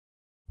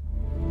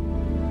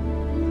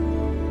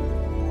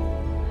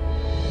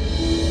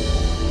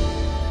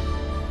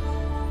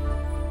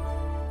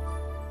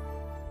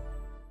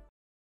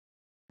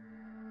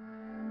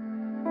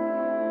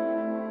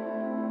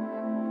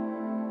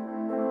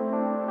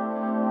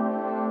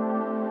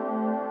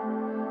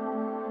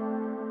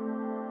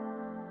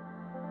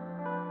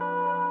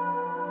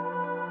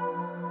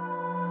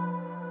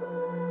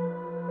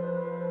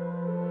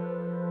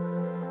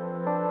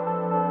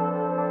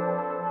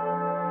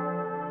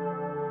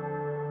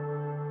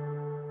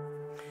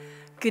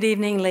Good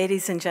evening,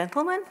 ladies and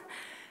gentlemen.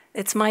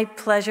 It's my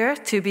pleasure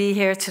to be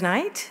here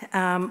tonight.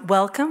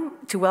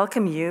 To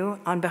welcome you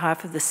on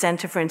behalf of the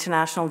Center for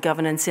International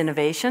Governance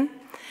Innovation.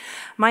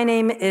 My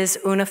name is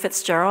Una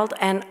Fitzgerald,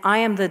 and I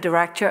am the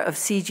director of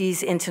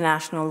CG's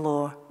International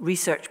Law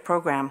Research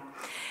Program.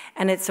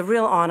 And it's a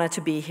real honor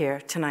to be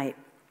here tonight.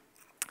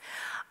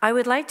 I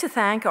would like to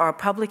thank our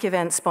public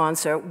event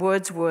sponsor,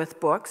 Wordsworth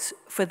Books,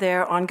 for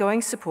their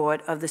ongoing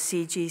support of the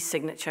CG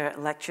Signature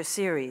Lecture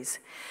Series.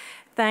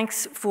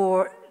 Thanks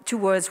to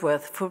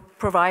Wordsworth for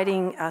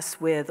providing us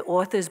with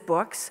authors'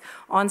 books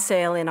on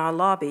sale in our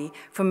lobby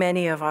for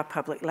many of our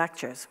public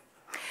lectures.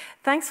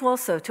 Thanks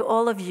also to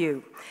all of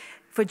you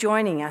for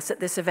joining us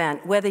at this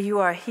event, whether you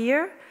are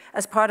here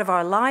as part of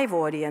our live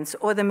audience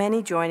or the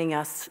many joining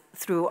us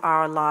through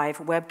our live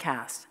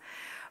webcast.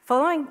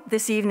 Following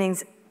this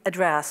evening's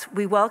address,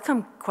 we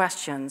welcome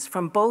questions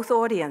from both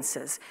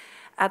audiences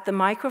at the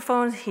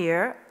microphones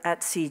here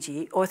at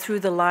CG or through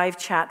the live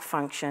chat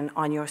function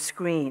on your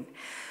screen.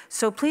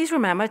 So please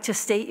remember to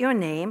state your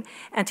name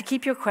and to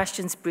keep your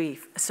questions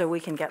brief so we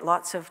can get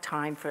lots of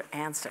time for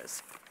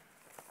answers.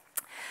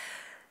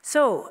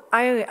 So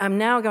I am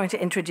now going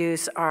to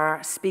introduce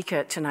our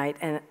speaker tonight,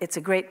 and it's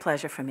a great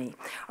pleasure for me.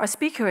 Our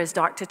speaker is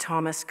Dr.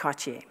 Thomas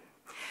Cottier.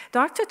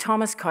 Dr.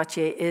 Thomas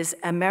Cottier is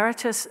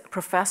Emeritus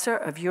Professor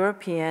of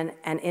European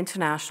and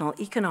International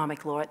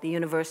Economic Law at the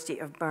University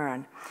of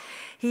Bern.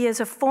 He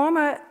is a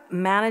former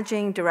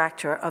managing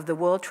director of the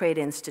World Trade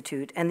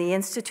Institute and the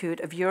Institute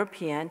of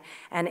European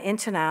and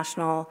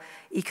International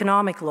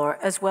Economic Law,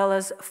 as well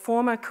as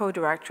former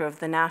co-director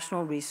of the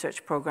National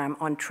Research Program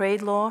on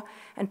Trade Law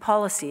and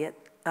Policy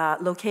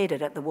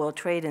located at the World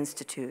Trade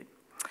Institute.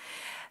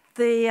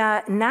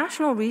 The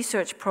National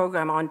Research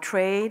Program on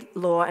Trade,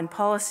 Law, and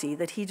Policy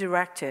that he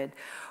directed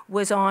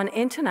was on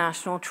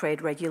international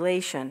trade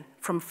regulation,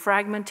 from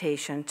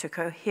fragmentation to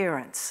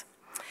coherence.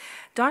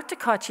 Dr.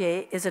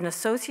 Cottier is an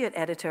associate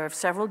editor of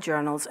several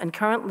journals and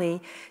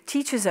currently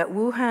teaches at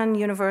Wuhan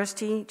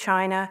University,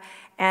 China,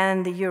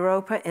 and the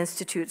Europa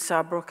Institute,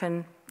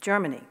 Saarbrücken,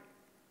 Germany.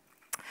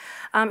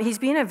 He's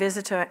been a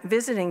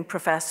visiting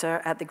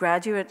professor at the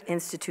Graduate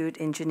Institute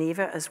in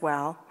Geneva as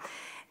well,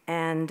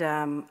 and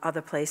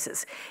other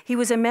places. He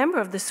was a member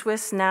of the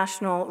Swiss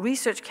National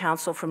Research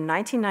Council from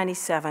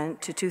 1997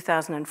 to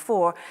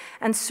 2004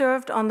 and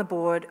served on the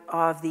board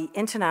of the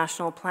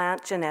International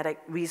Plant Genetic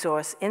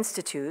Resource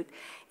Institute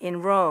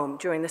in Rome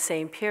during the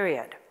same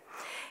period.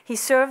 He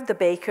served the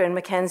Baker and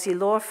McKenzie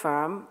law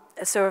firm,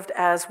 served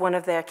as one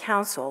of their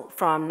counsel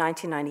from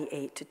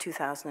 1998 to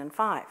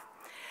 2005.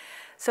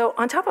 So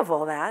on top of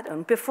all that,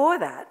 and before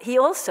that, he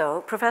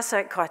also,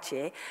 Professor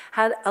Cottier,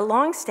 had a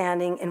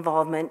long-standing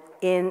involvement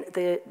in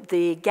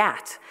the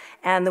GATT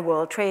and the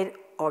World Trade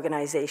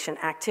Organization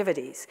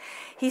activities.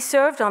 He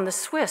served on the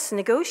Swiss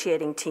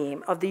negotiating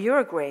team of the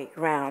Uruguay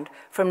round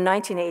from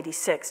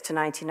 1986 to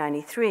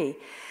 1993,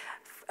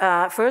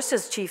 first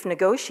as chief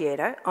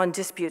negotiator on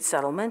dispute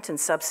settlement and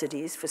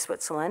subsidies for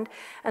Switzerland,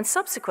 and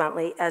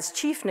subsequently as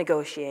chief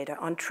negotiator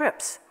on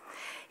TRIPS.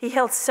 He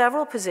held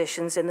several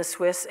positions in the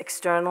Swiss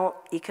External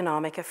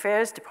Economic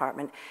Affairs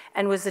Department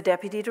and was the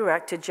Deputy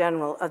Director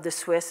General of the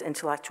Swiss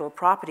Intellectual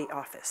Property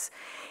Office.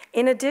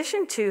 In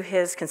addition to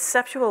his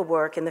conceptual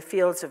work in the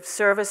fields of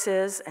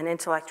services and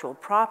intellectual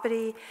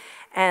property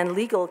and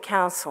legal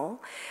counsel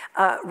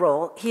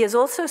role, he has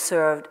also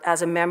served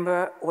as a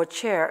member or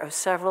chair of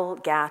several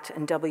GATT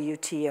and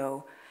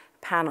WTO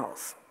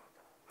panels.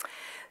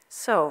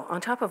 So,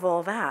 on top of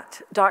all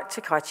that,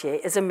 Dr.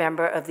 Cottier is a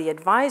member of the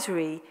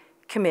advisory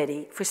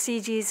committee for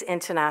CG's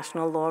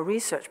International Law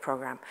Research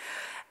Program.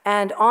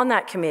 And on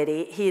that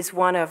committee, he's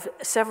one of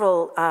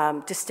several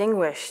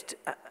distinguished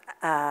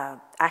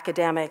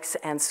academics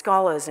and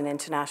scholars in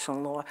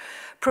international law,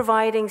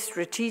 providing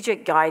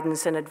strategic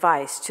guidance and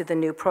advice to the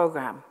new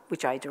program,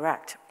 which I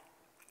direct.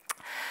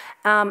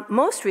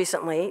 Most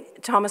recently,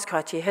 Thomas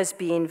Cottier has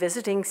been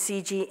visiting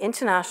CG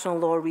International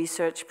Law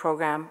Research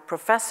Program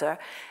professor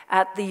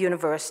at the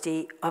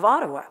University of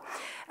Ottawa.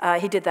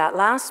 He did that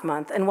last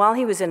month, and while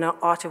he was in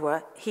Ottawa,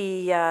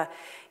 he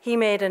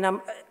made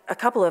a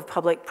couple of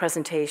public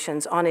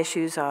presentations on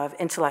issues of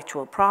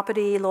intellectual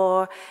property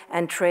law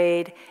and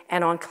trade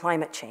and on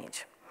climate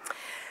change.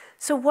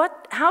 So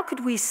how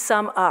could we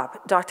sum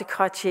up Dr.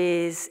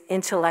 Cottier's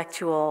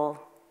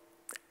intellectual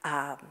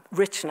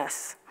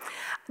richness?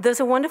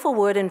 There's a wonderful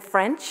word in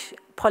French,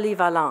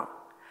 polyvalent,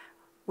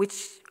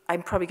 which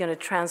I'm probably going to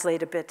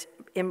translate a bit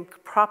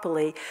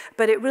improperly,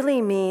 but it really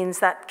means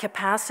that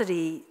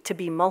capacity to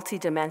be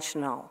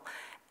multidimensional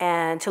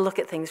and to look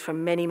at things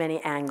from many,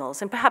 many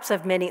angles, and perhaps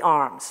have many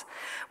arms.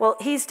 Well,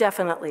 he's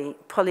definitely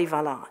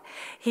polyvalent.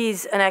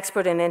 He's an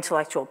expert in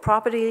intellectual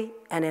property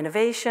and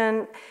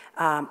innovation,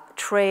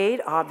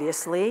 trade,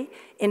 obviously,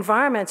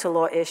 environmental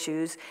law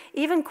issues,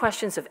 even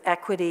questions of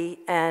equity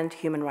and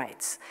human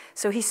rights.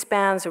 So he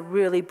spans a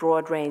really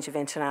broad range of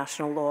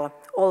international law,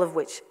 all of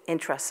which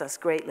interests us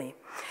greatly.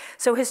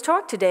 So his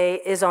talk today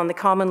is on the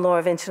common law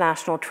of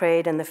international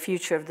trade and the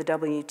future of the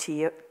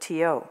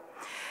WTO.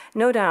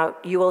 No doubt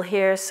you will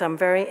hear some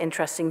very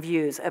interesting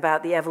views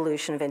about the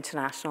evolution of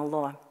international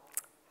law.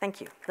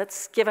 Thank you.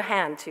 Let's give a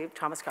hand to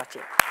Thomas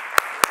Cottier.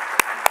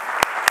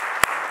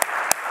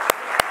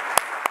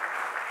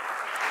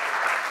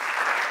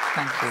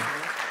 Thank you.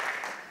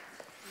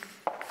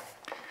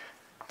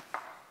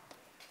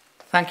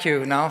 Thank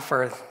you now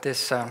for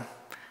this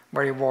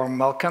very warm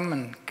welcome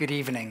and good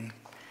evening.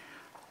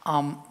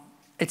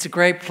 It's a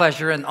great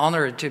pleasure and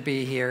honor to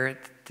be here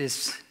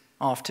this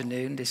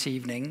afternoon, this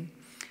evening,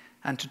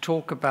 and to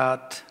talk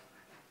about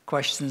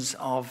questions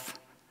of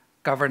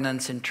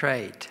governance in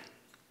trade.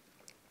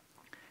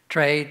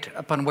 Trade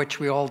upon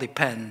which we all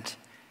depend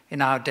in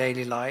our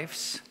daily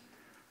lives,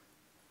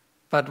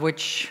 but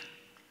which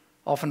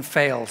often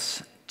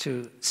fails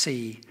to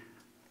see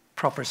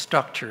proper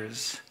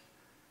structures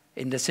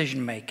in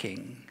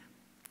decision-making.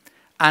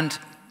 And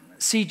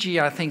CG,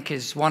 I think,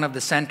 is one of the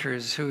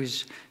centers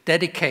who's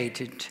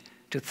dedicated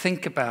to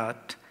think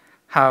about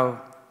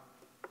how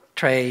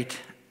trade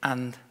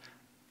and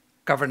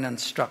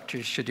governance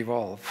structures should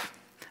evolve.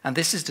 And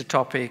this is the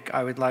topic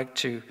I would like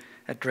to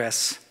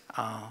address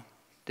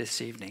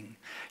this evening.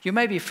 You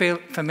may be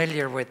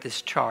familiar with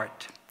this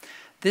chart.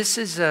 This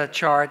is a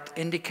chart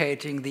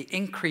indicating the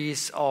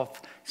increase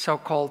of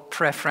so-called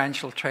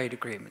preferential trade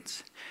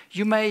agreements.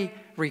 You may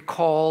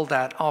recall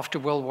that after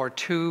World War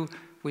II,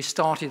 we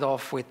started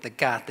off with the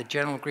GATT, the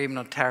General Agreement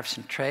on Tariffs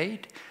and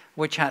Trade,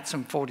 which had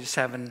some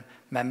 47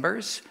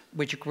 members,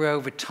 which grew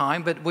over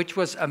time, but which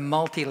was a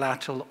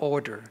multilateral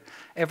order.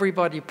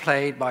 Everybody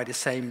played by the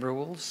same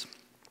rules.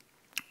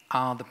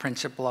 The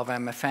principle of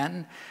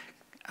MFN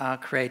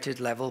created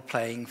level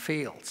playing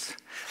fields.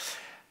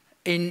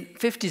 In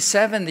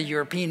 1957, the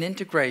European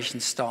integration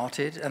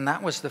started, and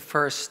that was the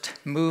first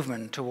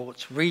movement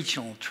towards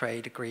regional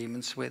trade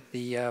agreements with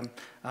the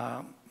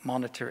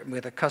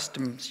with a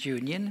customs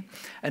union,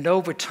 and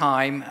over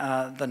time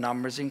the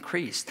numbers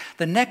increased.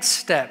 The next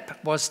step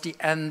was the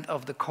end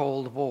of the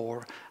Cold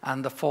War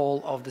and the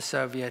fall of the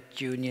Soviet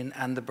Union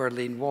and the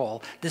Berlin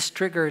Wall. This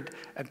triggered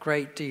a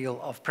great deal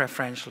of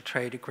preferential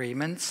trade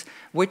agreements,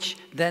 which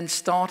then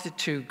started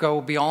to go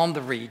beyond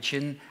the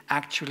region,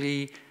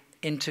 actually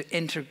into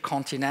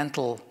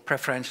intercontinental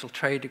preferential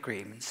trade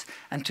agreements.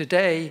 And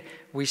today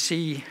we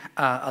see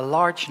a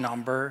large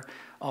number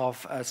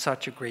of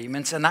such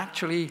agreements, and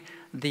actually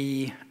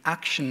the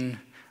action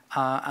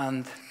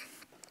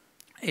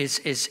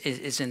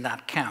is in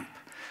that camp.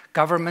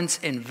 Governments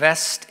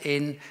invest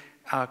in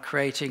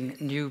creating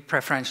new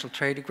preferential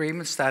trade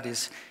agreements. That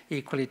is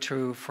equally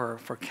true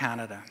for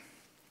Canada.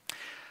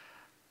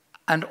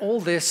 And all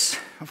this,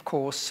 of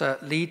course,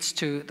 leads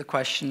to the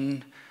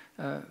question,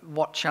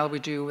 what shall we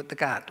do with the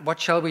GATT? What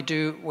shall we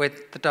do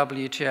with the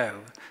WTO?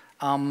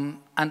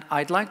 And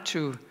I'd like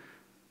to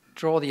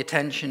draw the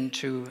attention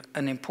to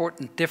an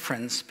important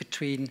difference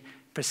between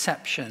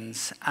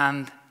perceptions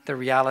and the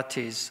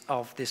realities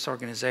of this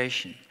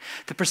organization.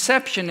 The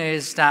perception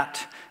is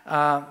that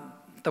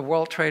the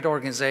World Trade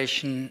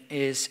Organization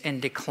is in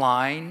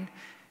decline,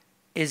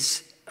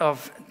 is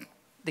of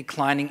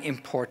declining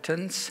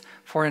importance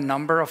for a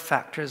number of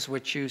factors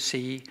which you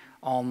see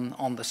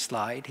on the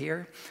slide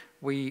here.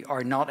 We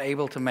are not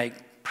able to make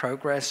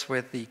progress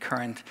with the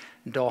current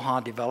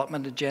Doha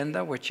Development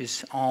Agenda, which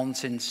is on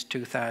since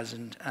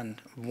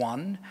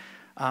 2001.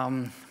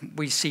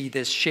 We see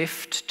this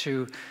shift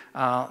to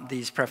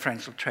these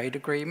preferential trade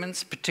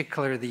agreements,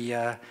 particularly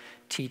the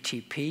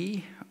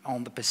TTP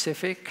on the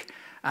Pacific,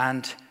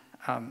 and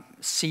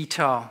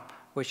CETA,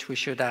 which we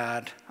should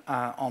add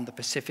on the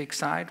Pacific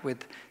side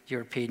with the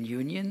European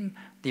Union,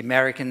 the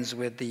Americans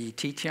with the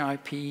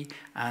TTIP,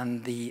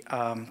 and the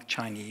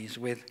Chinese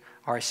with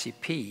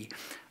RCP.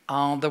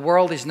 The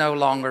world is no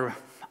longer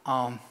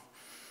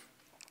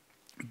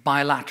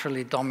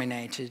bilaterally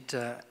dominated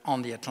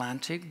on the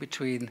Atlantic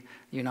between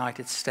the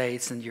United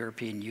States and the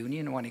European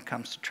Union. When it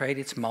comes to trade,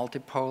 it's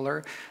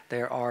multipolar.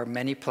 There are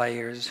many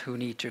players who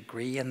need to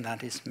agree, and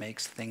that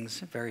makes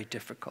things very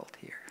difficult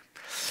here.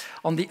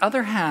 On the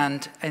other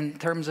hand, in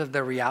terms of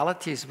the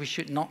realities, we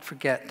should not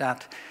forget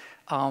that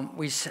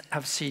we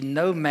have seen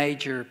no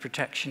major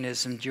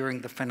protectionism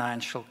during the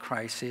financial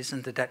crisis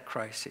and the debt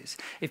crisis.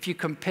 If you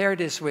compare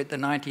this with the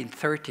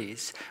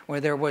 1930s, where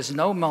there was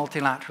no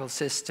multilateral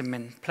system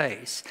in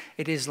place,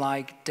 it is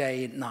like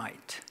day and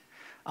night.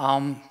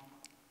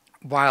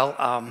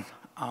 While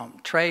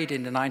trade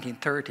in the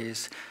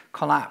 1930s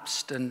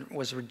collapsed and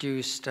was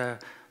reduced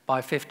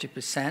by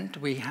 50%,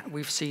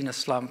 we've seen a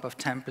slump of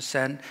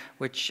 10%,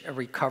 which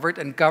recovered,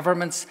 and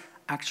governments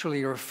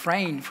actually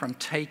refrained from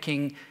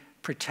taking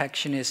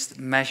protectionist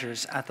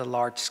measures at a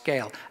large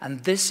scale.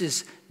 And this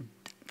is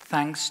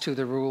thanks to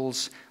the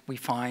rules we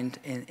find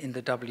in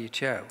the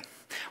WTO.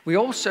 We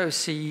also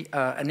see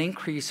an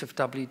increase of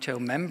WTO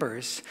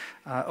members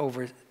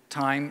over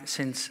time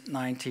since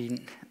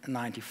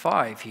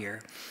 1995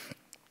 here.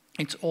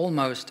 It's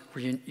almost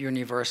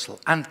universal.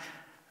 And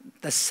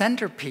the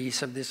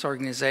centerpiece of this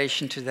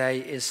organization today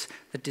is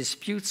the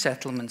dispute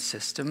settlement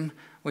system,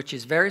 which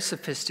is very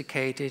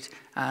sophisticated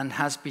and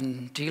has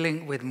been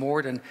dealing with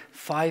more than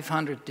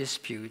 500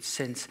 disputes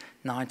since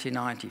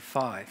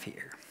 1995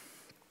 here.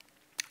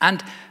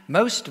 And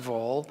most of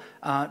all,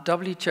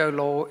 WTO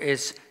law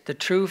is the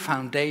true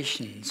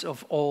foundations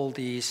of all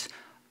these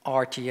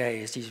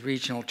RTAs, these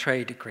regional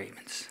trade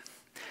agreements.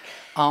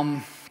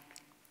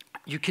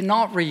 You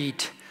cannot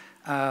read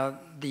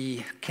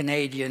the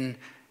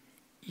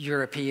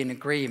Canadian-European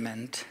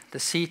agreement, the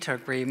CETA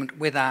agreement,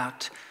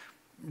 without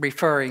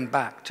referring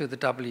back to the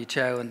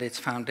WTO and its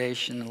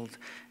foundational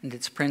and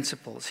its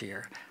principles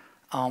here.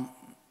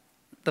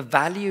 The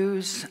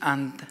values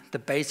and the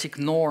basic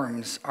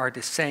norms are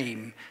the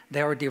same.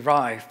 They are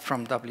derived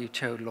from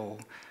WTO law.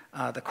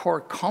 The core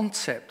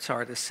concepts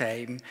are the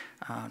same,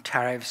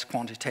 tariffs,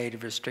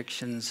 quantitative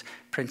restrictions,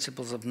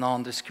 principles of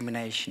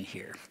non-discrimination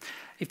here.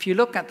 If you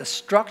look at the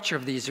structure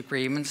of these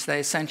agreements, they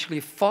essentially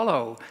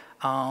follow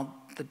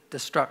the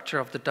structure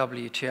of the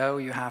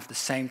WTO. You have the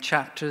same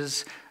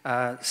chapters.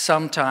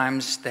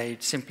 Sometimes they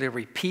simply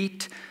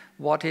repeat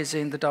what is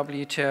in the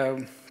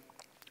WTO.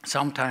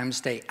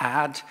 Sometimes they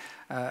add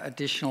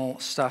additional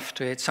stuff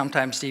to it.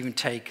 Sometimes they even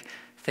take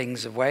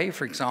things away,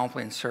 for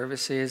example, in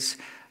services.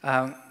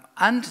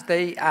 And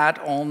they add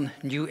on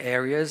new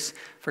areas,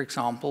 for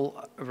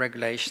example,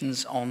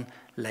 regulations on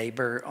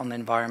labor, on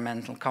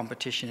environmental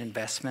competition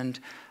investment,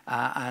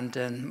 and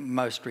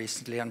most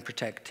recently on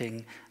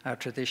protecting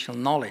traditional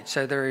knowledge.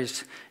 So there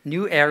is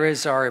new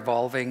areas are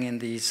evolving in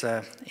these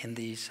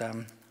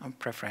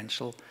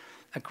preferential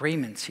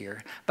agreements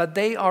here. But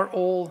they are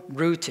all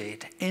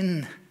rooted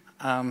in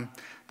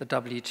the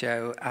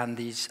WTO and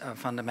these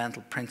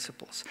fundamental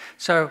principles.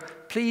 So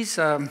please,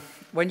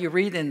 when you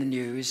read in the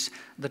news,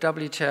 the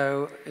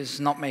WTO is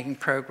not making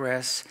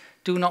progress,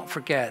 do not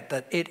forget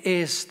that it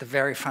is the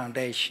very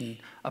foundation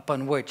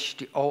upon which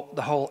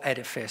the whole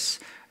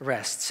edifice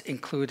rests,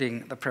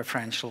 including the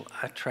preferential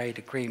trade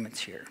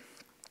agreements here.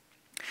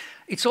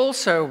 It's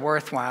also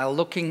worthwhile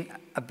looking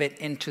a bit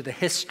into the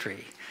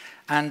history,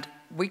 and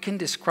we can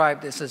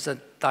describe this as a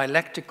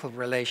dialectical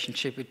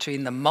relationship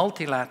between the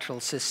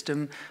multilateral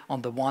system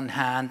on the one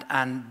hand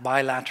and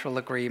bilateral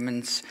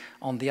agreements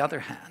on the other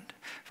hand.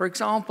 For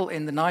example,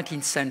 in the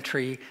 19th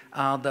century,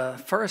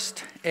 the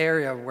first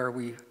area where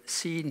we've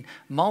seen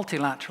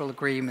multilateral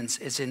agreements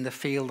is in the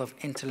field of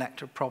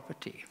intellectual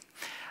property.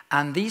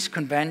 And these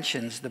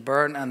conventions, the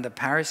Bern and the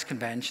Paris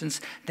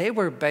conventions, they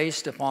were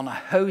based upon a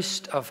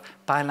host of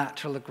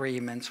bilateral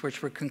agreements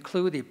which were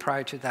concluded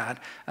prior to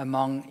that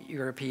among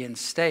European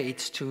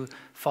states to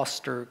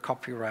foster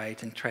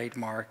copyright and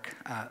trademark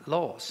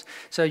laws.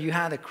 So you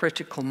had a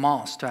critical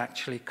mass to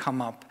actually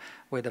come up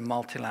with a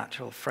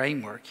multilateral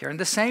framework here. And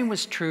the same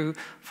was true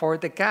for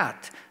the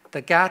GATT.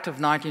 The GATT of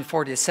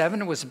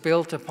 1947 was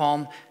built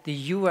upon the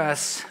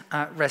US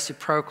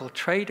reciprocal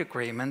trade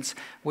agreements,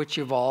 which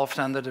evolved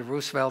under the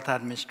Roosevelt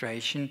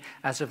administration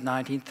as of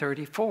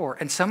 1934.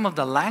 And some of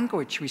the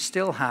language we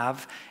still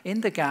have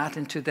in the GATT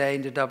and today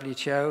in the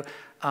WTO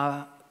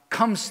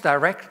comes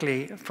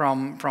directly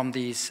from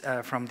these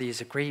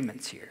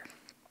agreements here.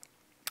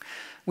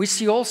 We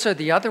see also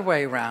the other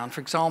way around.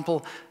 For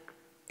example,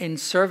 in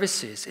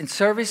services. In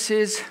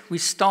services, we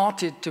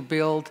started to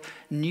build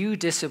new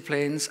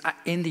disciplines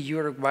in the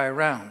Uruguay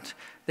round.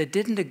 They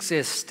didn't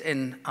exist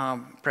in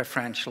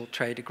preferential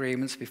trade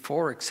agreements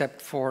before,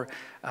 except for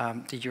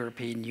the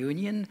European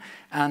Union.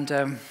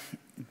 And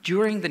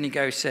during the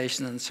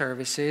negotiations on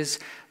services,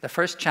 the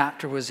first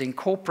chapter was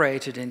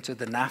incorporated into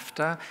the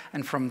NAFTA,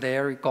 and from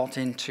there it got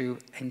into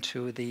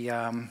the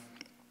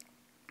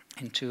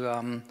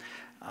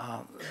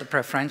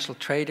preferential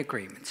trade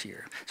agreements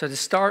here. So the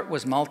start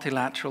was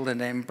multilateral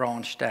and then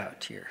branched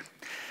out here.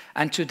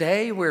 And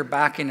today we're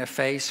back in a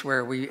phase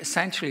where we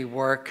essentially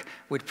work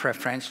with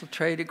preferential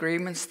trade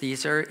agreements.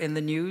 These are in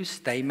the news,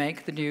 they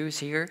make the news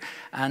here,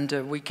 and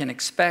we can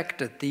expect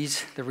that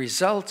the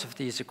results of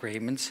these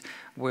agreements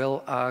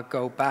will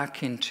go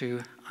back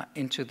into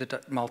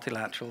the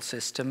multilateral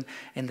system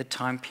in the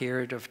time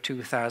period of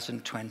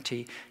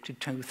 2020 to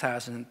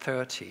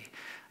 2030.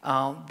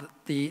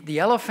 The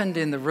elephant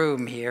in the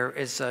room here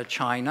is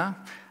China.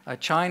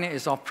 China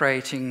is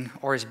operating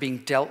or is being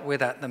dealt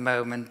with at the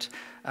moment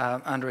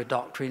under a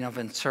doctrine of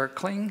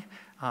encircling.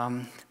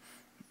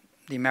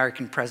 The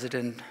American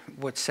president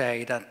would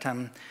say that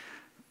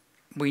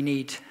we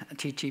need a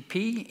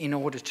TTP in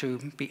order to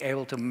be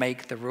able to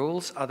make the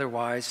rules,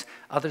 otherwise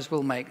others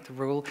will make the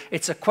rule.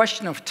 It's a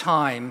question of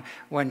time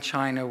when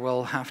China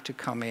will have to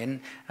come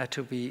in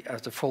to be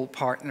as a full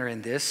partner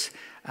in this,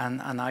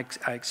 and I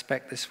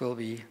expect this will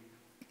be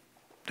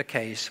the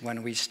case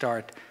when we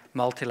start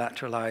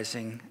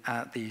multilateralizing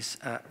these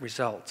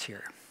results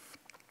here.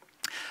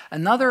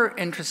 Another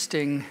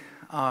interesting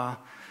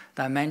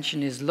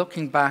dimension is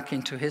looking back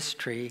into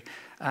history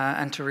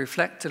and to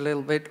reflect a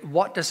little bit,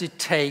 what does it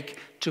take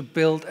to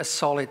build a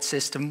solid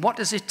system? What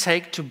does it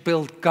take to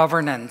build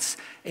governance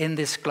in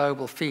this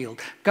global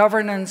field?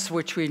 Governance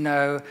which we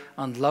know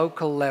on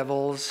local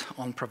levels,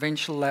 on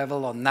provincial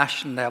level, on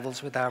national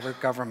levels with our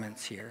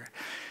governments here.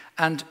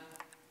 And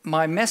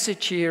my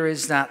message here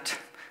is that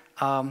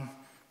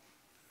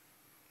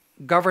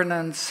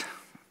governance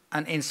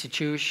and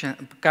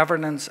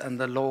governance and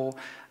the law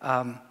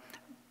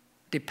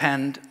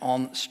depend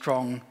on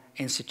strong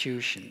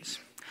institutions.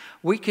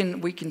 We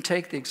can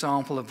take the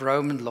example of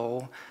Roman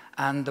law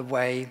and the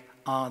way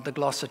the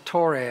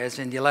glossatores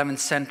in the 11th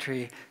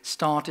century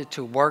started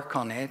to work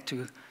on it,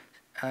 to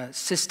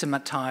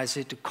systematize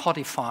it, to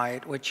codify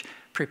it, which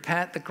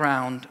prepared the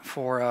ground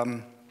for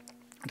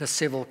the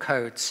civil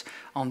codes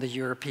on the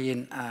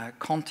European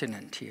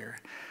continent here.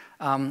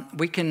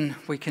 We can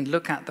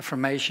look at the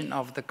formation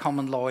of the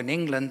common law in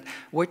England,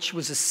 which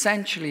was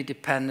essentially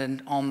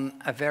dependent on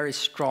a very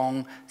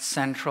strong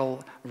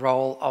central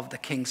role of the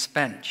King's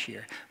Bench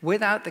here.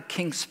 Without the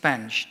King's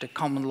Bench, the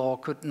common law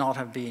could not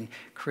have been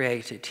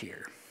created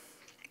here.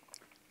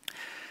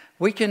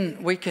 We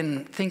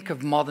can think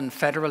of modern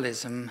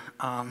federalism,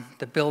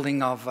 the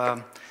building of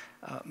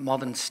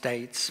modern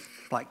states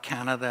like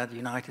Canada, the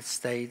United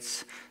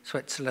States,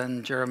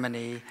 Switzerland,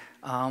 Germany.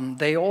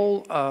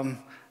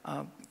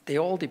 They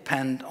all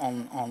depend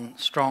on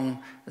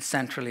strong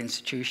central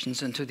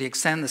institutions, and to the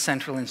extent the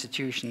central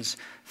institutions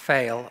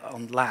fail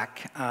on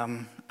lack,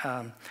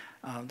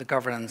 the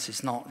governance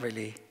is not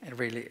really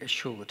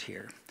assured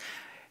here.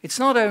 It's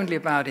not only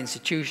about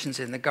institutions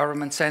in the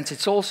government sense,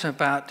 it's also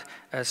about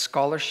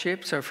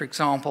scholarship. So, for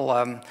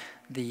example,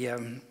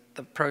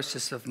 the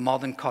process of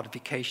modern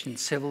codification in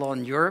civil law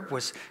in Europe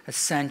was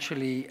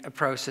essentially a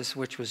process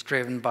which was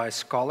driven by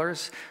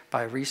scholars,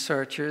 by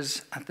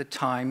researchers at the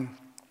time,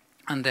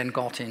 and then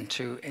got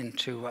into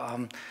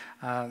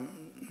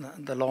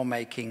the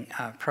lawmaking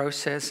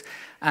process.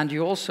 And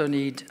you also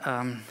need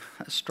a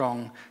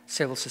strong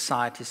civil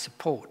society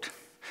support.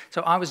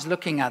 So I was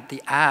looking at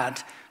the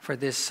ad for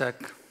this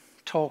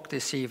talk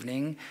this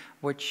evening,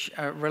 which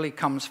really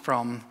comes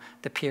from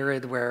the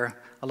period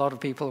where a lot of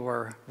people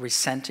were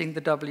resenting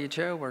the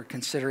WTO, were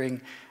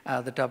considering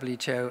the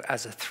WTO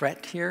as a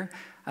threat here.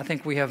 I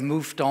think we have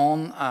moved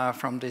on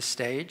from this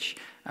stage.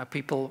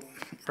 People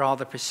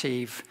rather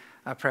perceive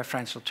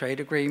preferential trade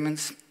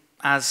agreements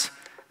as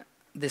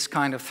this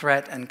kind of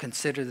threat and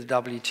consider the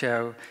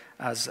WTO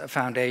as a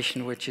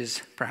foundation which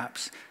is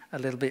perhaps a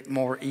little bit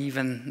more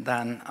even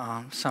than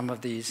some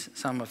of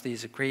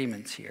these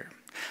agreements here.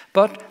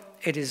 But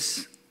it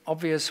is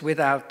obvious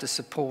without the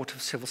support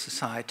of civil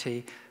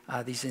society,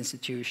 these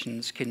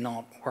institutions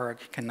cannot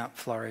work, cannot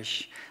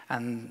flourish,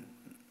 and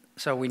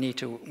so we need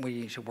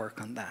to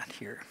work on that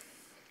here.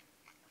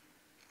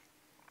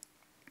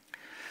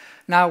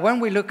 Now, when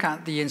we look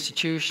at the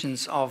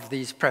institutions of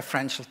these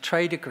preferential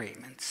trade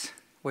agreements,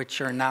 which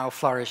are now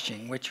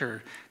flourishing, which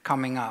are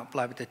coming up,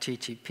 like the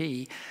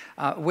TTP,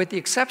 with the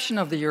exception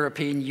of the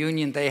European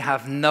Union, they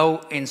have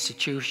no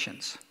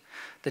institutions.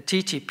 The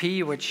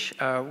TTP, which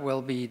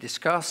will be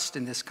discussed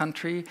in this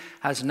country,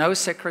 has no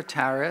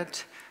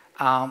secretariat,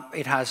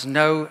 it has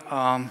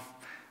no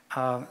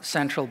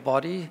central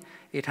body,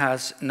 it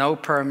has no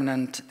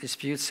permanent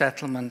dispute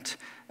settlement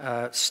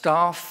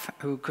staff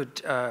who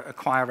could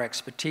acquire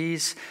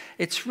expertise.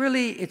 It's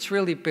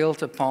really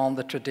built upon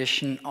the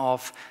tradition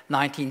of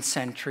 19th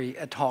century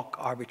ad hoc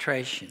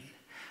arbitration.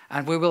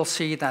 And we will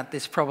see that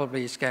this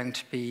probably is going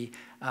to be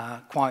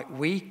quite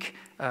weak.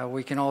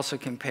 We can also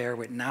compare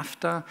with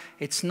NAFTA.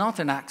 It's not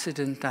an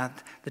accident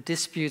that the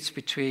disputes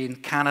between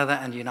Canada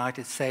and the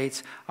United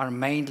States are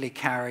mainly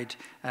carried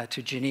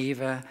to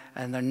Geneva,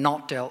 and they're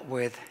not dealt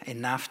with in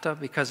NAFTA,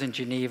 because in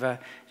Geneva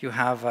you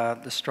have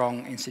the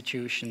strong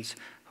institutions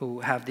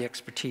who have the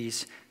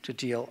expertise to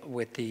deal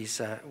with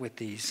these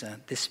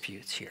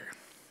disputes here.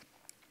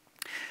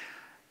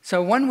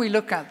 So when we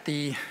look at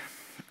the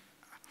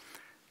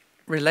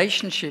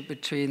relationship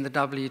between the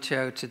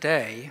WTO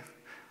today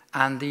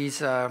and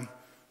these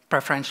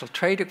preferential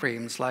trade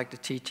agreements like the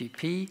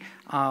TTP,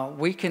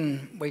 we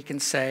can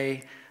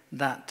say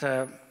that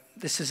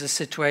this is a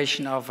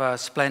situation of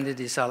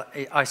splendid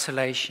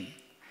isolation.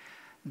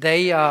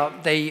 They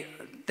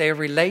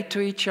relate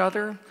to each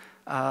other.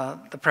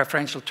 The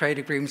preferential trade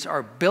agreements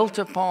are built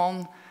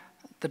upon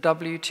the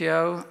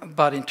WTO,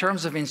 but in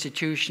terms of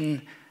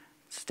institution,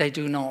 they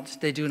do not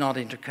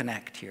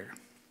interconnect here.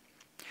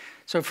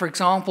 So, for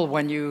example,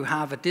 when you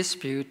have a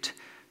dispute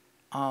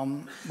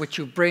which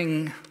you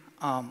bring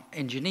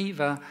in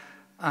Geneva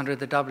under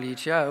the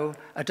WTO,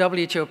 a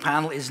WTO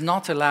panel is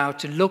not allowed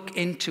to look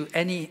into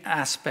any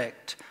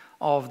aspect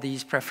of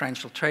these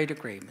preferential trade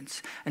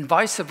agreements. And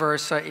vice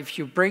versa, if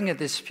you bring a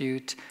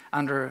dispute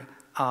under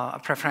a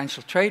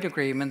preferential trade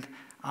agreement,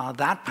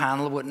 that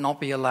panel would not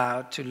be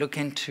allowed to look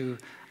into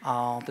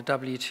the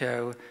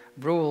WTO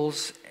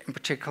rules, in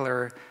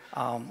particular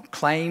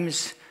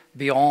claims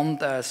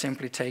beyond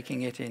simply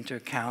taking it into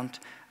account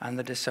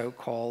under the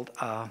so-called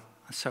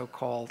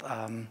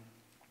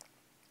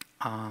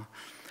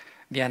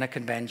Vienna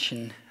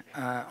Convention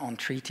on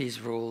Treaties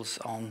rules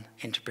on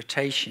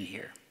interpretation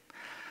here.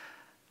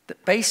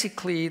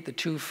 Basically, the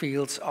two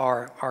fields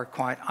are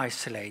quite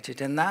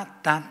isolated, and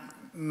that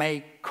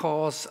may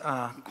cause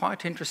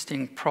quite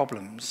interesting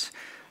problems.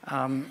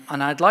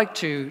 And I'd like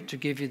to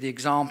give you the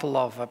example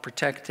of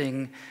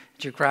protecting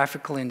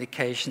geographical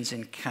indications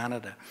in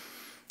Canada.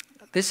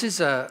 This is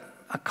a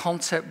a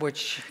concept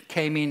which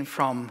came in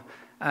from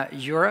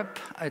Europe.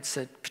 It's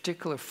a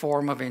particular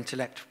form of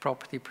intellectual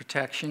property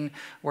protection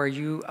where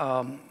you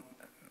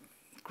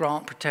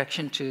grant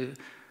protection to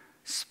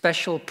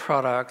special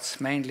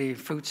products, mainly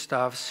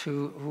foodstuffs,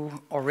 who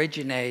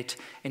originate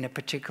in a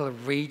particular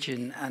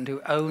region and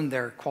who own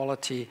their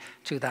quality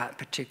to that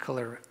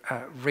particular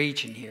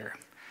region here.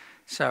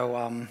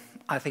 So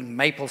I think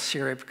maple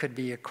syrup could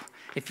be,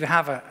 if you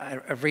have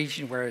a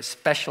region where a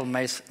special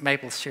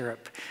maple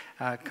syrup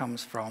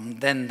comes from,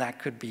 then that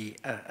could be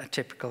a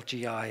typical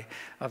GI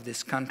of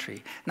this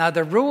country. Now,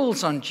 the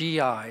rules on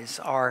GIs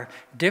are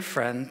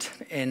different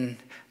in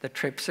the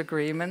TRIPS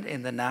agreement,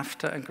 in the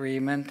NAFTA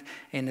agreement,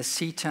 in the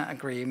CETA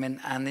agreement,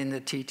 and in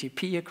the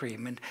TTP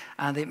agreement.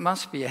 And it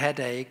must be a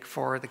headache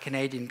for the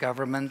Canadian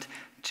government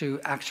to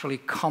actually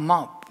come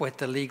up with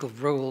the legal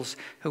rules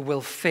who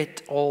will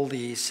fit all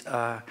these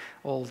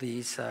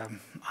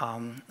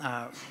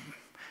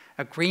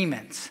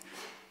agreements.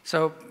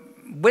 So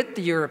with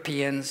the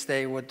Europeans,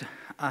 they would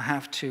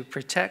have to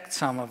protect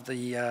some of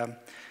the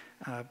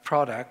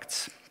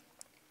products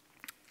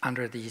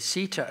under the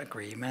CETA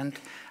agreement,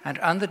 and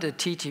under the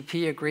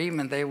TTP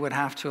agreement, they would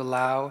have to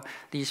allow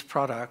these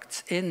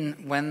products in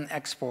when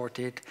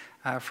exported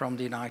from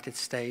the United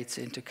States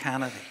into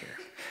Canada here.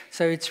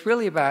 So it's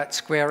really about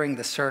squaring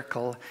the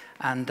circle,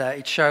 and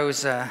it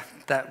shows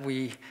that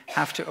we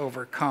have to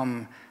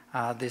overcome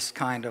this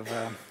kind of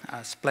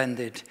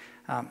splendid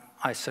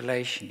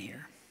isolation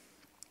here.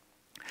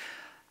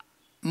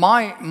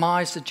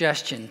 My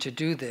suggestion to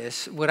do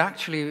this would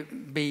actually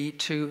be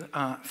to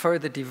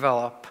further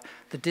develop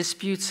the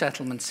dispute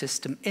settlement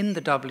system in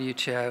the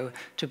WTO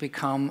to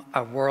become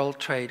a World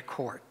Trade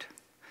Court.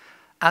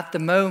 At the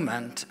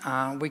moment,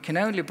 we can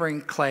only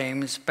bring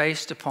claims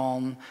based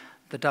upon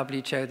the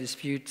WTO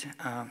dispute,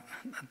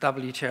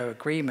 WTO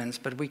agreements,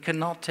 but we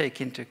cannot take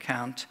into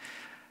account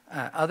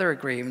other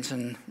agreements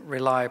and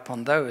rely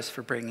upon those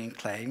for bringing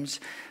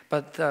claims.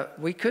 But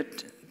we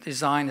could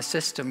design a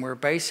system where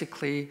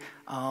basically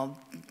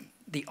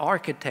the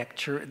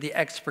architecture, the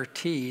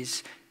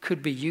expertise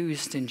could be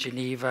used in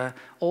Geneva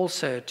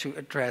also to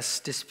address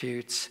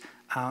disputes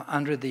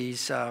under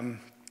these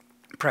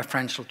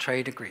preferential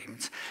trade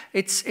agreements.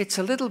 It's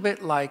a little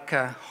bit like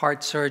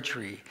heart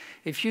surgery.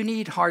 If you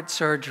need heart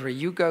surgery,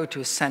 you go to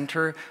a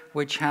center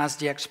which has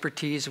the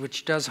expertise,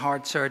 which does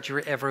heart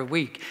surgery every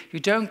week. You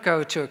don't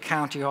go to a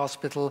county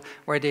hospital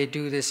where they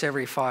do this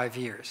every 5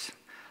 years.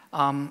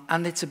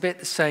 And it's a bit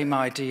the same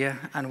idea,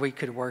 and we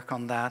could work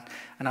on that.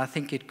 And I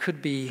think it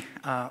could be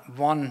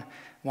one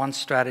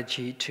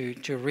strategy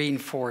to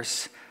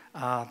reinforce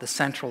the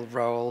central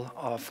role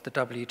of the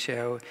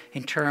WTO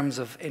in terms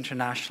of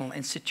international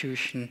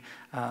institution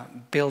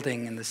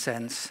building, in the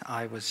sense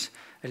I was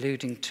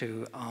alluding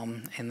to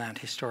in that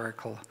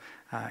historical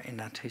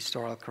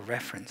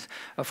reference.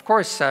 Of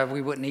course,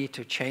 we would need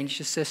to change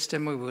the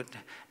system. We would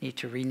need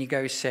to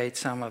renegotiate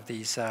some of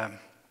these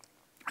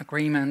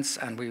agreements,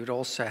 and we would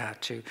also have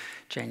to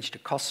change the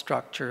cost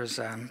structures.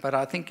 But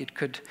I think it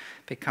could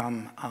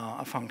become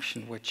a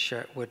function which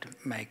would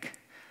make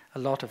a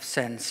lot of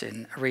sense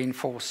in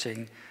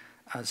reinforcing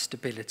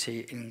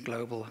stability in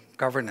global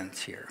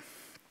governance here.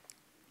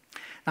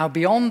 Now,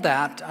 beyond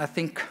that, I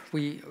think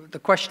the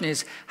question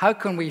is, how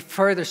can we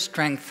further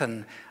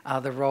strengthen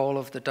the role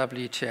of the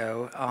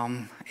WTO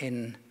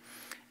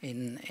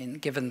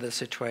given the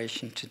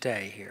situation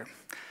today here?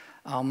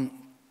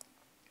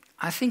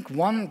 I think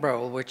one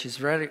role which is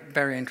very,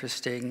 very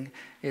interesting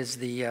is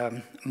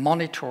the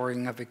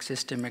monitoring of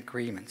existing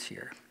agreements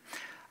here.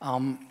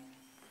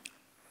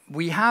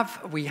 We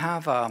have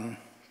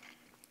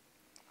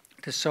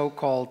the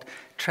so-called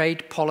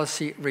trade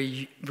policy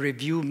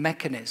review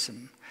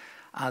mechanism.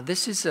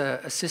 This is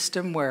a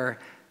system where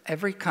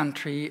every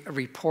country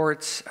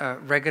reports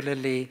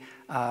regularly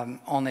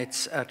on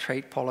its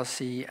trade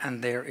policy,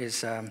 and there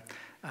is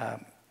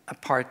a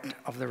part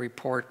of the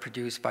report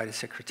produced by the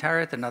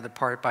Secretariat, another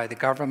part by the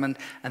government,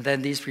 and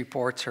then these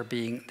reports are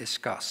being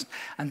discussed.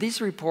 And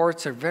these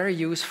reports are very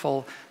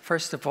useful,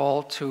 first of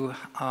all, to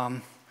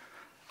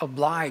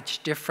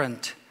oblige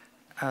different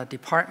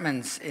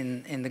departments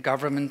in the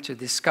government to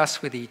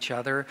discuss with each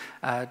other,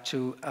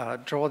 to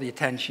draw the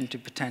attention to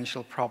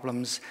potential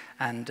problems,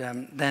 and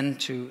then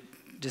to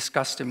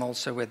discuss them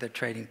also with their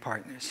trading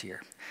partners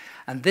here.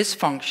 And this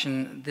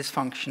function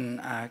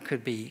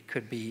could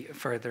be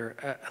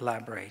further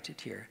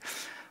elaborated here.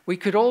 We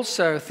could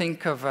also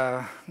think of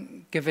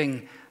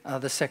giving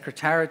the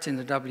Secretariat in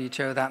the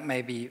WTO, that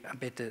may be a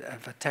bit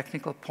of a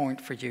technical point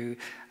for you,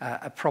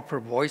 a proper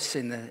voice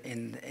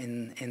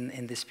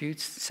in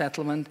disputes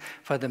settlement.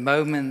 For the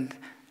moment,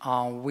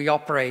 we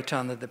operate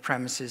under the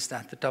premises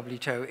that the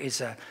WTO is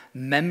a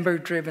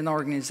member-driven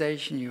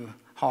organization. You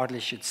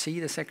hardly should see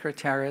the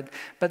Secretariat,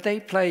 but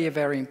they play a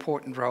very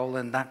important role,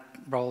 and that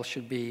role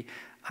should be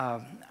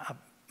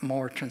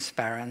more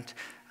transparent,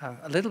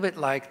 a little bit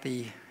like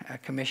the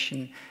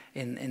Commission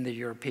in the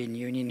European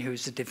Union,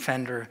 who's a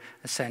defender,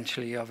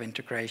 essentially, of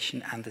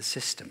integration and the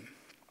system.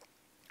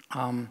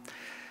 And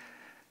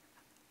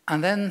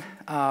then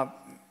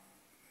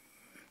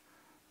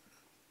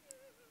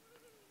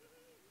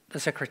the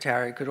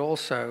Secretariat could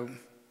also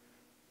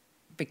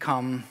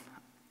become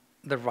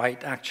the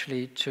right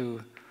actually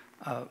to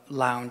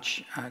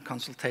launch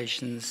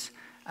consultations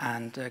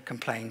and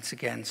complaints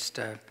against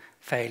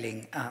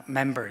failing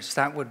members.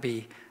 That would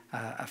be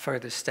a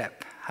further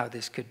step, how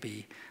this could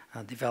be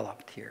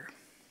developed here.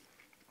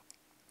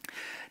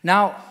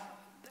 Now,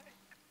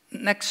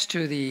 next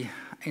to the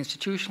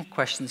institutional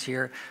questions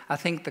here, I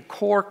think the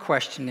core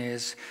question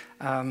is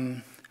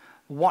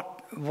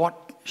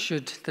what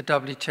should the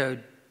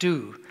WTO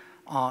do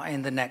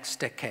in the next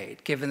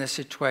decade, given the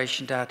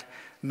situation that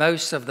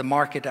most of the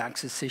market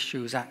access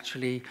issues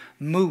actually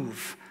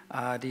move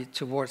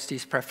towards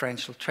these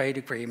preferential trade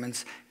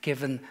agreements,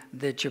 given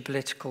the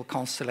geopolitical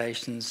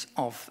constellations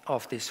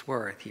of this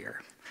world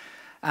here.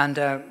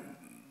 And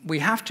we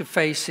have to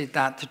face it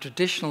that the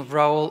traditional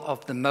role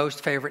of the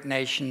most favored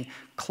nation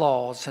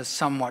clause has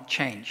somewhat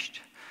changed.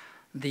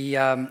 The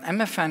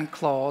MFN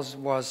clause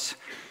was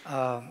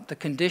the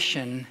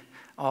condition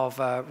of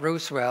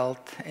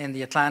Roosevelt in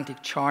the Atlantic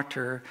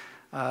Charter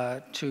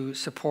to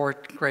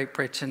support Great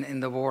Britain in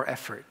the war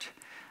effort.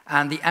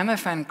 And the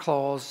MFN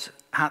clause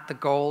had the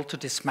goal to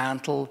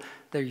dismantle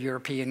the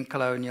European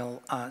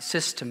colonial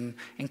system,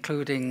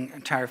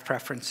 including tariff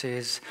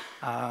preferences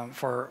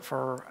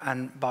for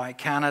and by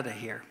Canada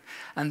here.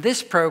 And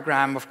this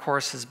program, of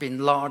course, has been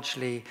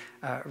largely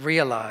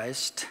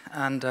realized,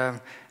 and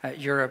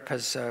Europe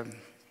has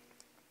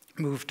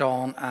moved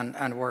on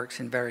and works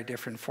in very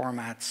different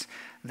formats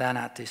than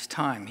at this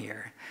time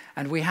here.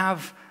 And we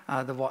have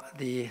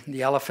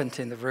the elephant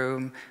in the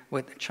room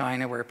with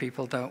China, where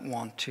people don't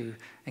want to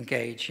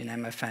engage in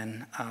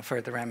MFN,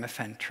 further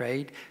MFN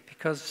trade,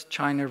 because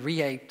China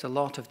reaped a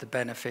lot of the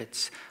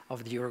benefits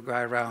of the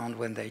Uruguay round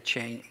when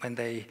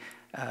they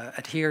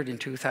adhered in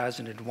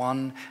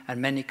 2001,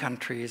 and many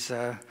countries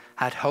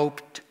had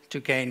hoped to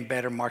gain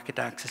better market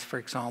access, for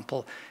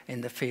example,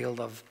 in the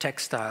field of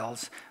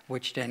textiles,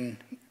 which then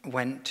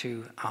went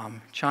to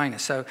China.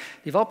 So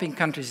developing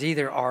countries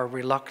either are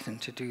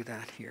reluctant to do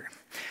that here.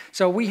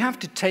 So we have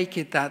to take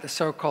it that the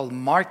so-called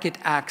market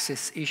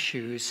access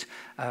issues,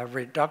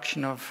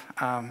 reduction of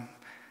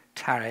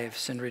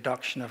tariffs and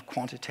reduction of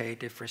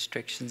quantitative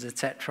restrictions,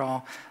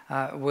 etc.,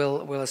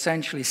 will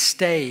essentially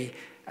stay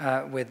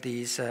with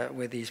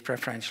these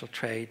preferential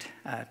trade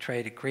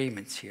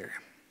agreements here.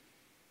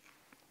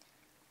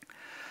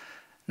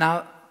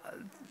 Now,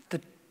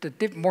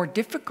 the more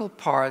difficult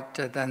part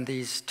than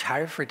these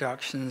tariff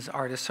reductions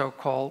are the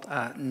so-called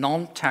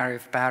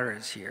non-tariff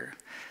barriers here.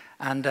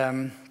 And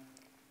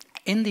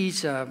in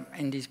these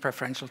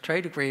preferential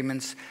trade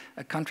agreements,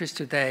 countries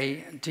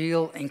today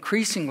deal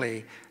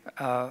increasingly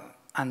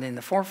and in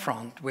the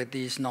forefront with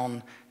these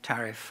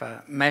non-tariff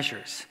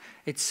measures.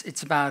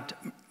 It's about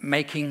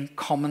making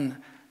common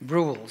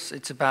rules.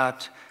 It's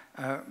about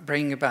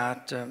bringing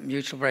about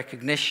mutual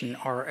recognition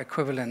or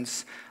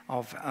equivalence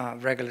of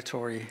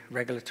regulatory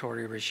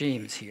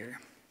regimes here.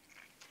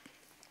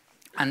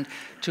 And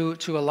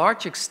to a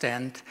large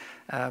extent,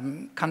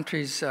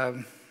 countries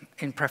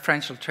in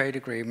preferential trade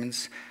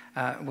agreements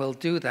will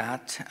do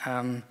that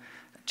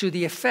to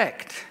the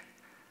effect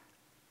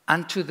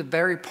and to the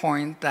very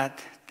point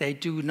that they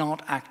do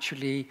not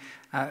actually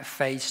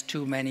face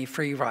too many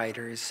free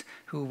riders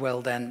who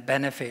will then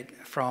benefit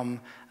from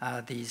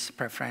these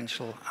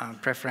preferential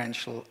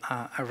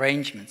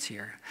arrangements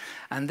here.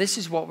 And this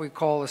is what we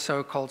call the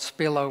so-called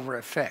spillover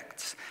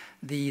effects.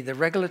 The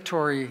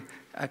regulatory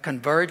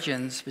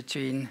convergence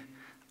between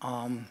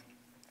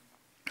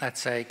let's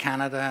say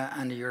Canada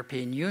and the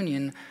European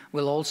Union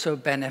will also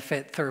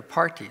benefit third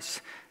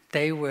parties.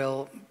 They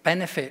will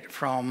benefit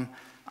from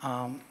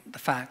the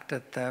fact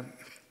that the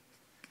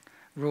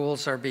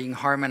rules are being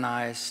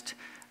harmonized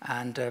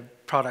and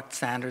product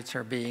standards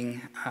are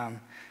being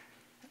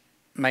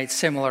made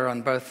similar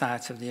on both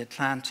sides of the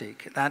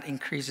Atlantic. That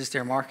increases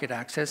their market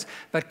access,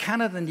 but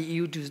Canada and the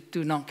EU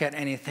do not get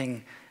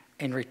anything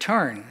in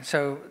return.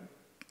 So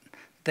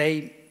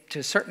they, to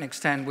a certain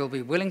extent, will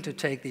be willing to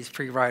take these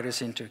free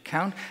riders into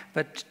account,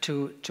 but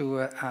to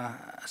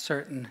a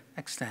certain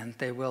extent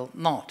they will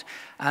not.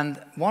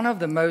 And one of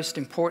the most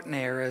important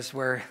areas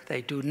where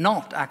they do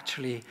not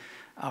actually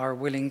are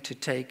willing to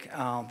take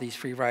these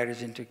free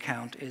riders into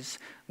account is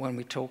when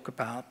we talk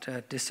about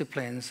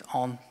disciplines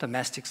on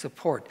domestic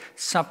support,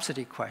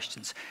 subsidy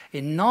questions.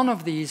 In none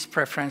of these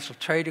preferential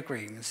trade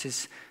agreements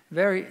is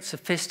very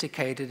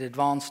sophisticated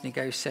advanced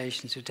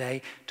negotiations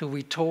today do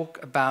we talk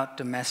about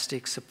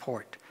domestic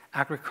support,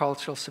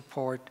 agricultural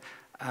support,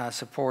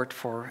 support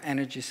for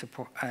energy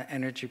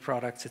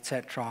products,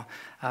 etc.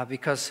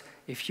 Because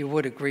if you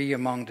would agree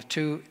among the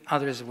two,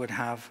 others would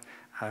have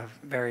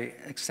very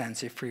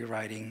extensive free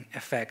riding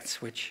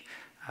effects, which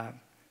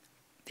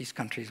these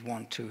countries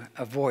want to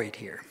avoid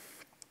here.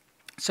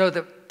 So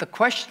the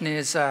question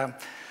is,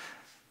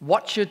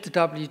 what should the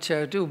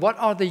WTO do? What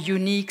are the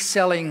unique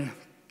selling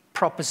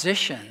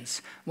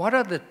propositions? What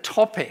are the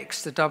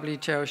topics the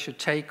WTO should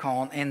take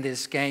on in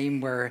this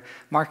game where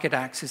market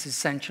access is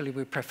essentially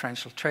with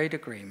preferential trade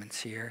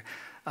agreements here?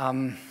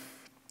 And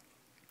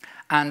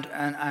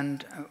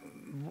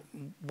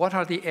what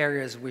are the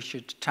areas we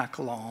should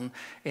tackle on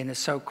in a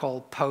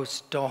so-called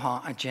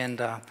post-Doha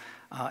agenda,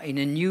 in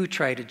a new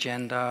trade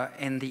agenda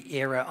in the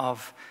era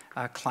of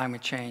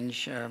climate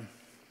change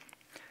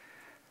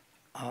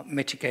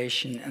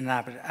mitigation and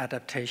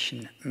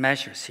adaptation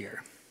measures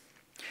here.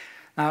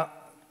 Now,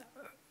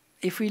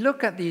 if we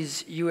look at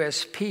these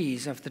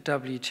USPs of the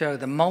WTO,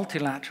 the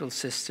multilateral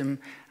system,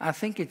 I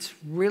think it's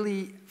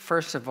really,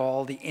 first of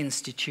all, the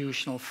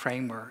institutional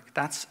framework.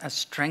 That's a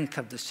strength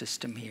of the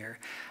system here.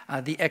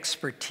 The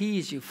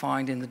expertise you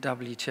find in the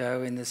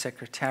WTO, in the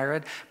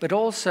Secretariat, but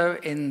also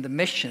in the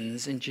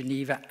missions in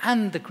Geneva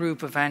and the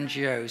group of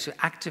NGOs who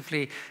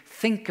actively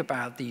think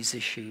about these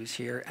issues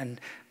here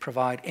and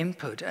provide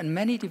input. And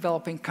many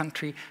developing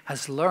countries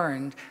has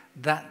learned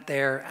that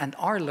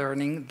are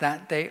learning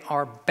that they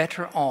are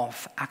better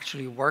off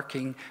actually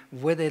working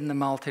within the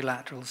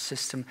multilateral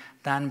system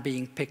than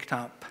being picked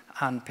up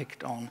and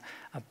picked on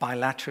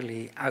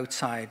bilaterally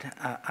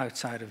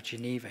outside of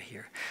Geneva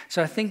here.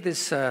 So I think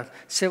this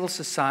civil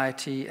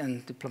society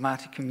and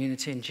diplomatic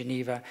community in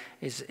Geneva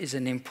is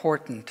an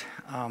important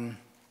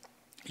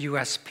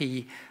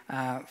USP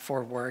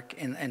for work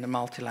in the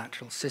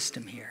multilateral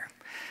system here.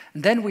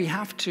 And then we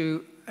have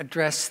to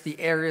address the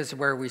areas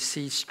where we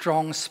see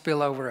strong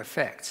spillover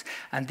effects.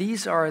 And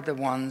these are the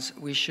ones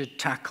we should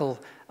tackle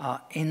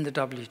in the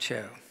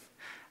WTO.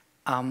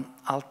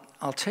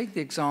 I'll take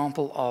the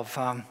example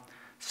of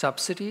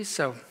subsidies.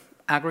 So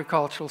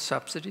agricultural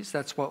subsidies,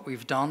 that's what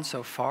we've done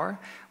so far.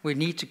 We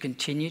need to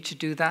continue to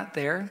do that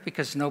there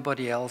because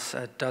nobody else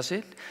does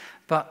it.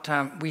 But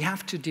we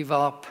have to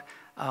develop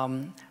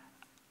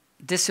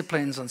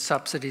disciplines on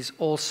subsidies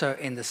also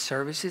in the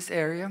services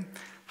area.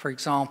 For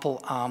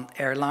example,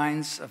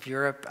 airlines of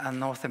Europe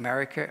and North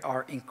America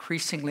are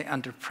increasingly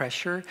under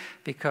pressure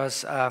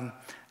because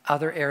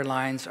other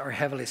airlines are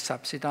heavily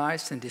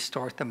subsidized and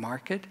distort the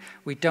market.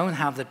 We don't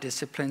have the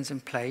disciplines in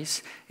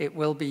place. It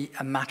will be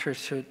a matter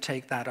to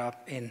take that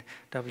up in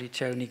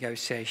WTO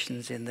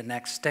negotiations in the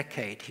next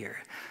decade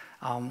here.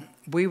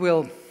 We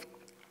will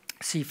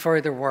see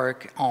further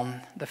work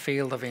on the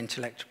field of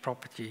intellectual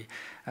property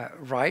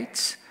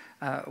rights,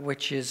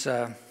 which is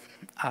a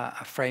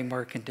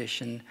framework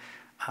condition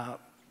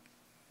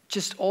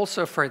just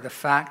also for the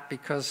fact,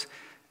 because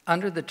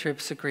under the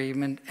TRIPS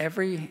agreement,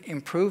 every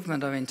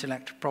improvement of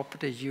intellectual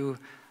property you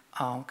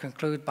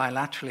conclude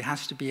bilaterally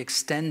has to be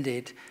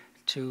extended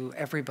to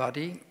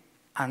everybody,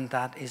 and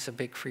that is a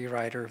big free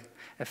rider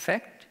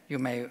effect you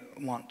may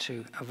want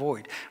to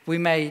avoid. We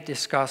may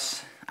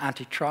discuss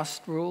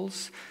antitrust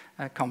rules,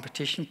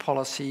 competition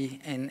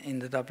policy in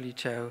the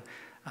WTO,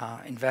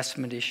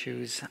 investment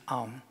issues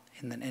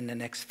in the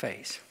next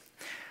phase.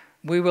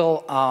 We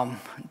will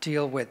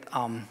deal with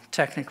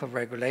technical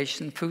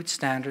regulation, food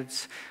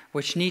standards,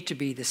 which need to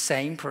be the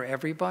same for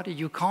everybody.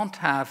 You can't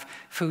have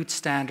food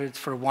standards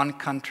for one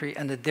country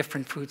and a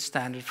different food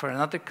standard for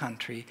another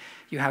country.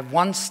 You have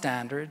one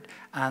standard,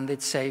 and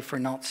it's safe or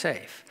not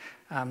safe.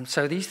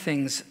 So these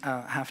things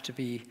have to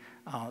be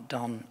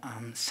done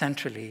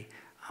centrally,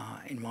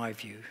 in my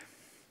view.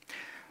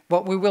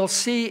 What we will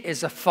see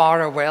is a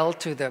farewell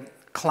to the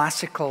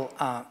classical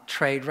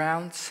trade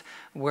rounds,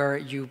 where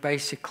you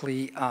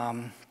basically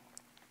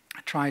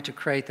try to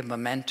create the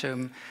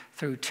momentum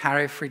through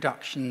tariff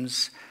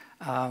reductions.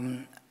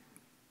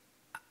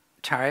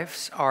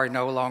 Tariffs are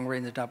no longer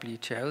in the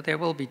WTO. They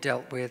will be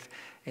dealt with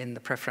in the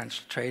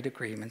preferential trade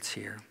agreements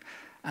here.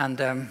 And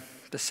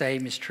the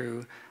same is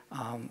true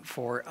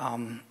for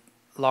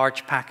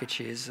large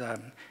packages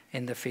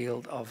in the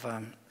field of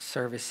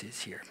services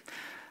here.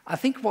 I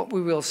think what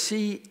we will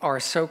see are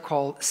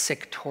so-called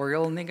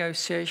sectorial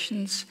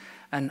negotiations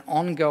and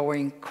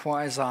ongoing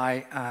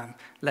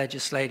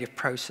quasi-legislative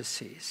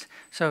processes.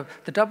 So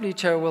the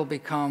WTO will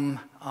become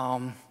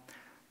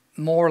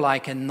more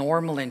like a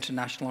normal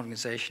international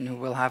organization who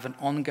will have an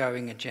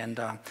ongoing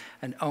agenda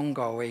and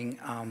ongoing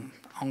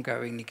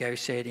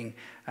negotiating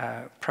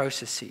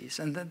processes.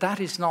 And that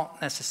is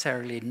not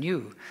necessarily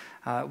new.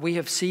 We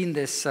have seen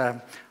this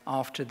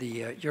after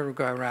the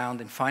Uruguay round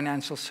in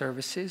financial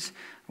services,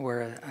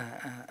 where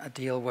a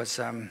deal was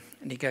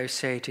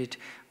negotiated.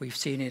 We've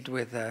seen it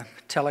with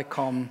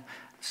telecom,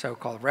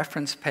 so-called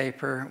reference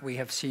paper. We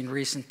have seen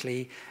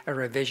recently a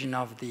revision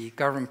of the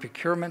government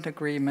procurement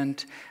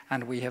agreement,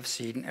 and we have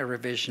seen a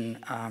revision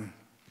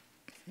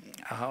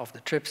of the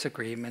TRIPS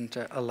agreement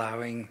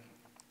allowing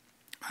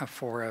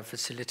for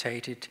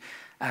facilitated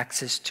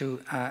access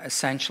to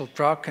essential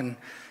drug and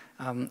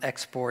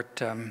export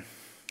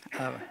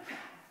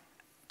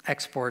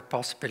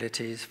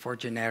possibilities for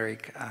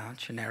generic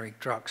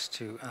drugs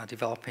to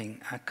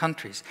developing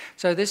countries.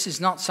 So this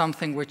is not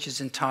something which is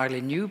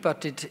entirely new,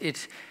 but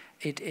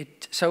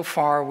so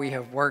far we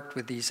have worked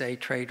with these 8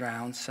 trade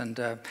rounds, and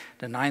the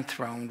 9th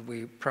round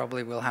we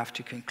probably will have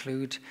to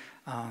conclude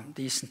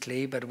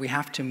decently, but we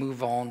have to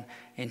move on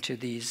into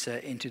these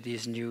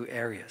new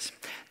areas.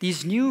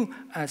 These new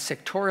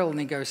sectorial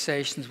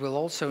negotiations will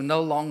also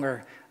no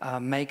longer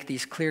make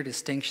these clear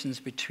distinctions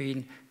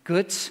between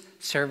goods,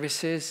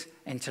 services,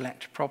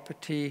 intellectual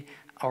property,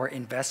 or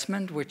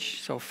investment,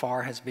 which so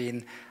far has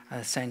been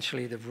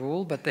essentially the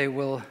rule, but they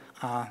will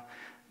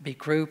be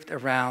grouped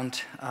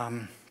around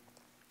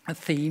a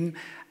theme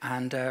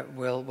and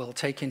will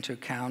take into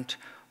account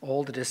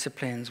all the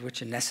disciplines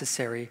which are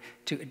necessary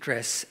to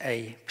address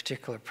a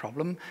particular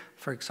problem,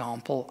 for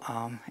example,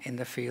 in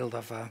the field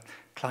of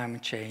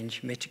climate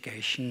change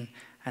mitigation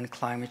and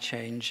climate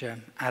change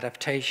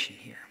adaptation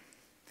here.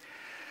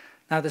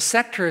 Now, the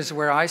sectors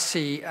where I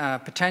see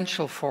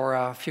potential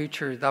for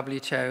future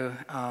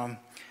WTO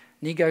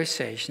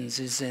negotiations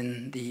is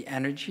in the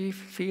energy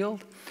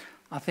field.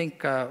 I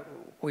think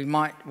we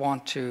might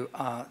want to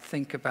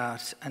think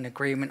about an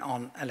agreement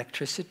on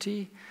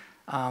electricity,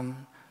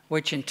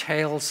 which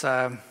entails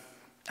a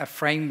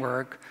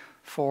framework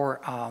for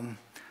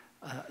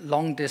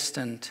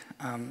long-distance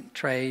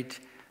trade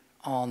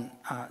on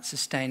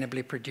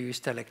sustainably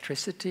produced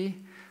electricity.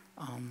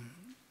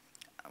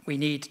 We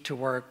need to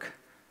work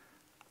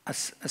a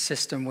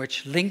system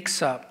which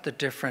links up the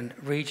different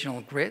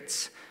regional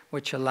grids,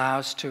 which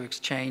allows to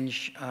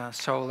exchange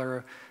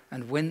solar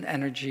and wind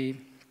energy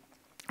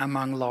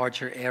among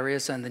larger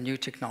areas, and the new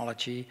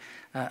technology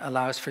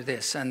allows for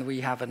this. And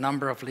we have a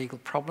number of legal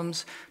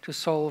problems to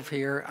solve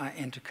here,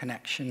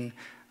 interconnection,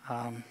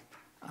 a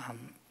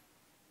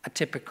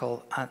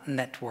typical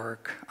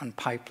network and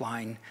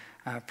pipeline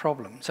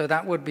problem. So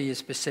that would be a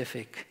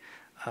specific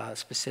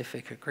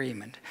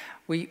agreement.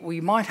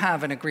 We might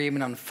have an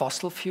agreement on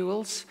fossil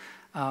fuels.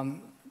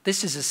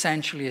 This is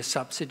essentially a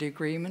subsidy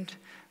agreement.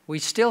 We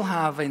still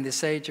have, in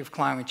this age of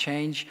climate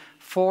change,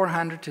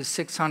 400 to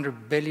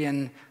 600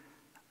 billion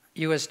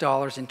US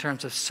dollars in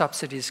terms of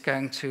subsidies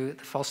going to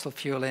the fossil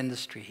fuel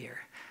industry here.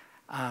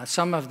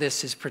 Some of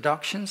this is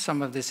production,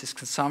 some of this is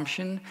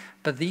consumption,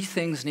 but these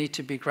things need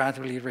to be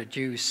gradually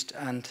reduced,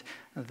 and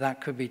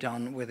that could be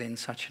done within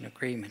such an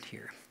agreement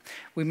here.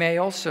 We may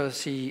also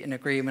see an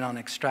agreement on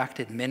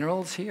extracted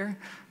minerals here.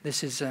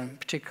 This is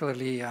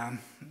particularly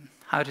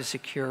how to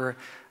secure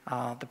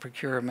the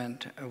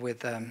procurement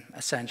with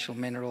essential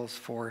minerals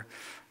for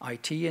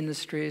IT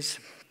industries.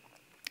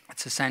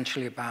 It's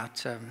essentially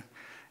about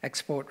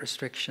export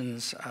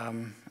restrictions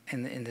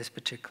in this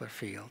particular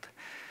field.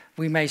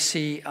 We may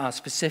see a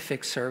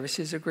specific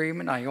services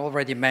agreement. I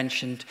already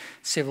mentioned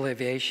civil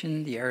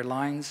aviation, the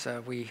airlines.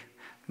 We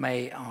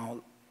may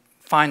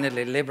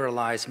finally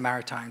liberalize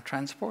maritime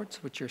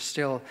transports, which are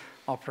still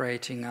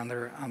operating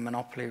under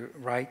monopoly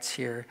rights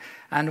here.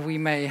 And we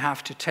may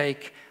have to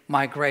take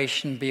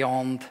migration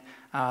beyond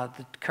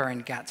the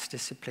current GATS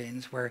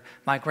disciplines, where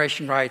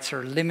migration rights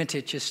are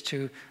limited just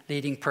to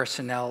leading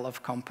personnel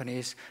of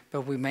companies,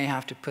 but we may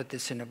have to put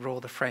this in a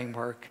broader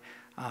framework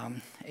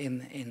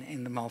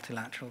in the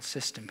multilateral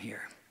system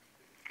here.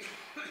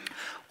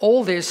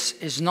 All this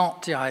is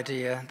not the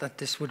idea that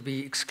this would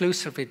be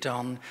exclusively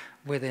done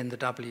within the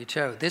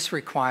WTO. This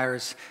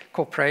requires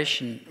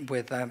cooperation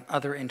with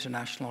other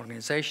international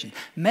organizations.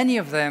 Many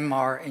of them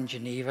are in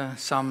Geneva,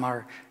 some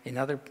are in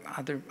other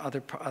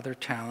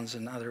towns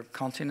and other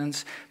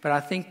continents, but I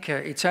think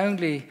it's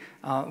only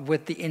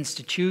with the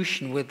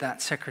institution, with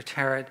that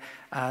secretariat,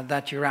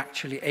 that you're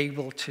actually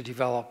able to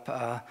develop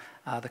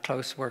the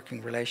close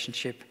working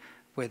relationship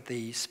with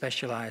the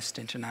specialized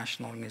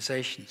international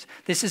organizations.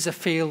 This is a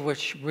field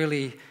which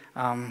really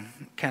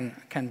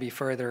can be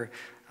further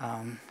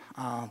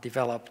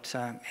developed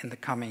in the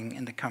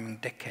coming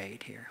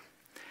decade here.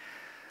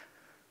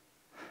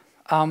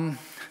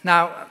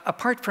 Now,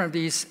 apart from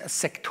these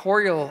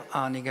sectorial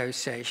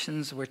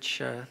negotiations,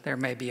 which there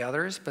may be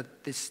others,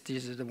 but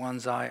these are the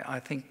ones I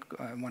think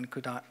one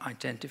could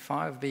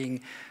identify as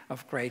being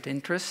of great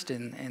interest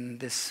in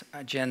this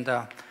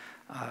agenda,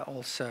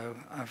 also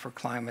for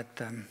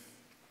climate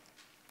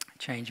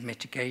change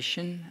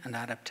mitigation and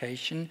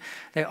adaptation.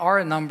 There are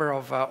a number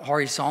of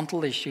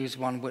horizontal issues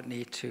one would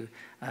need to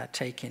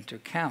take into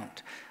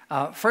account.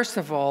 First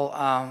of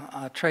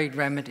all, trade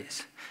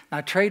remedies.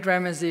 Now, trade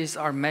remedies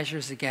are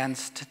measures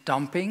against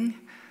dumping,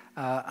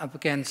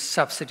 against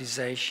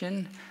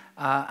subsidization,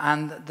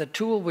 and the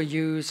tool we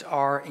use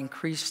are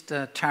increased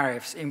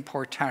tariffs,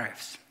 import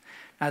tariffs.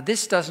 Now,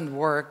 this doesn't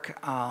work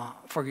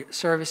for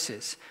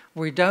services.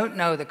 We don't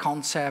know the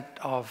concept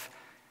of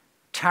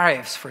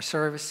tariffs for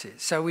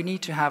services, so we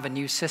need to have a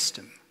new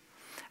system.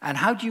 And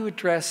how do you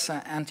address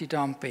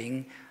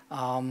anti-dumping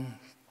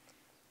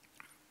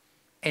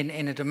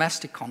in a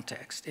domestic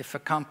context? If a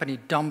company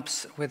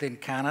dumps within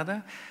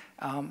Canada,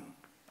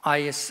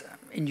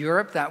 in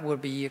Europe, that would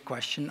be a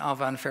question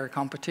of unfair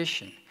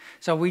competition.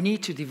 So we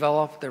need to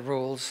develop the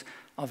rules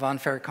of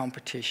unfair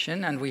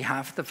competition, and we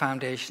have the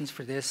foundations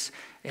for this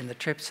in the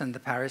TRIPS and the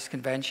Paris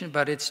Convention,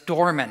 but it's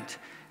dormant.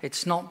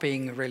 It's not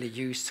being really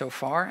used so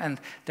far, and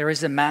there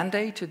is a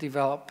mandate to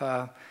develop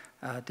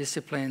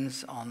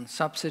disciplines on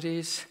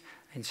subsidies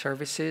in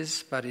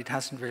services, but it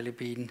hasn't really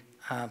been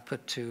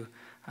put to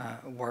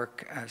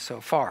work so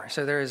far.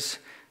 So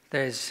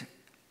there's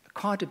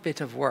quite a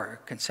bit of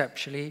work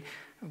conceptually,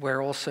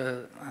 where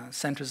also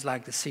centers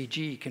like the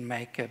CG can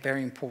make a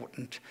very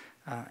important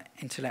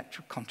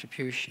intellectual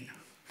contribution.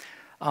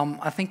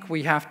 I think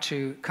we have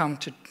to come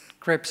to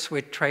grips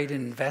with trade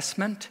and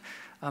investment.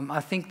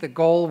 I think the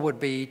goal would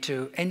be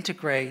to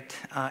integrate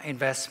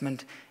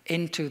investment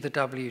into the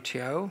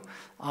WTO.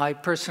 I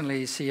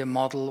personally see a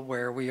model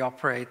where we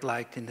operate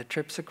like in the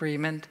TRIPS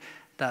agreement,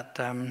 that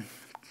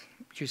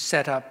you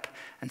set up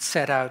and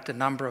set out the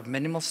number of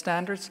minimal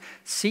standards.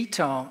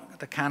 CETA,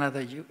 the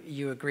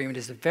Canada-EU agreement,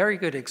 is a very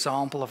good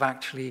example of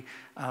actually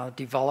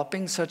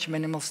developing such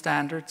minimal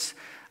standards,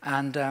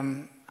 and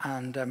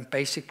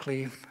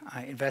basically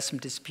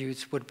investment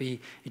disputes would be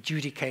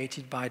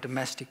adjudicated by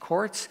domestic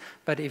courts,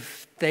 but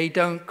if they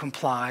don't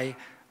comply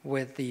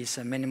with these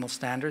minimal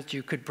standards,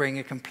 you could bring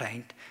a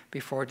complaint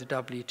before the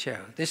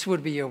WTO. This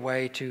would be a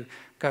way to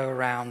go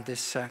around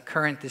this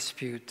current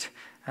dispute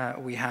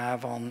we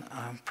have on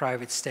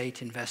private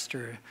state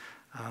investor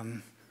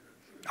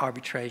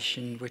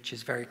arbitration, which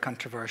is very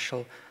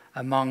controversial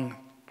among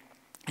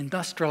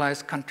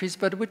industrialized countries,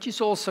 but which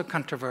is also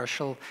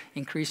controversial,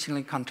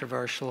 increasingly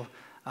controversial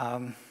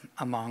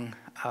among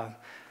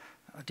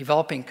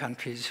developing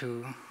countries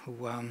who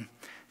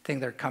think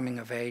they're coming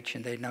of age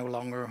and they no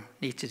longer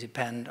need to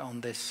depend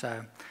on this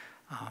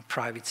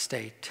private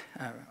state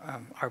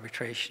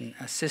arbitration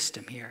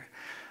system here.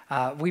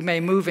 We may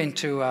move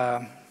into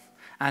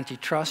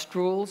antitrust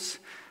rules.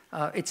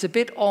 It's a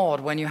bit odd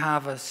when you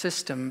have a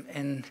system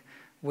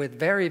with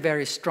very,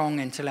 very strong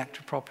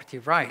intellectual property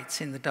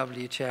rights in the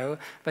WTO,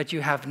 but you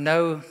have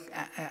no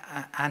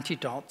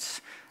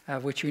antidotes,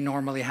 which we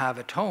normally have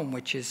at home,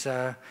 which is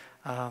the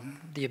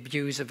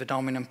abuse of a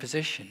dominant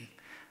position.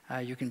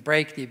 You can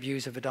break the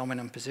abuse of a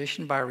dominant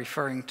position by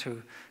referring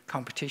to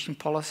competition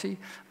policy.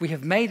 We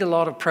have made a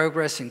lot of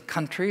progress in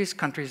countries.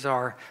 Countries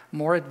are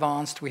more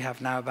advanced. We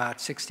have now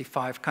about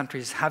 65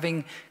 countries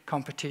having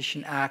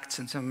competition acts,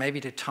 and so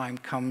maybe the time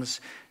comes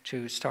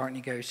to start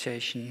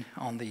negotiation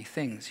on the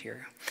things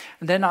here.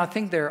 And then I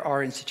think there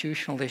are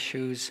institutional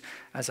issues,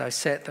 as I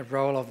said, the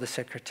role of the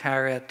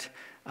Secretariat,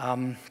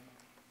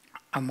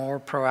 a more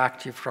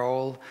proactive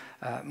role,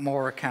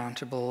 more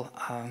accountable,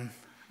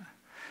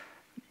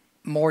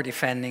 more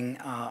defending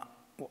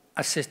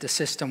the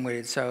system with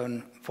its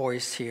own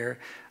voice here.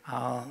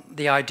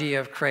 The idea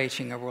of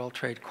creating a World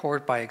Trade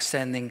Court by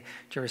extending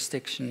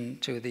jurisdiction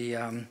to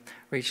the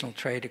regional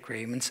trade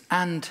agreements,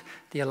 and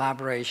the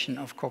elaboration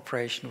of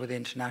cooperation with the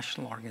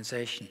international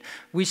organization.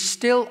 We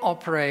still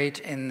operate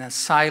in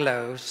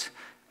silos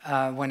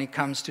when it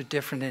comes to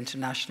different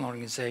international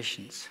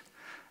organizations,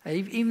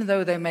 even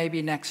though they may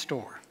be next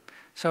door.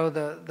 So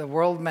the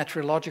World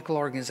Meteorological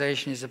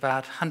Organization is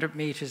about 100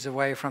 meters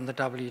away from the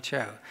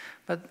WTO,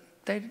 but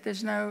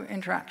there's no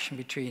interaction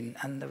between,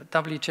 and the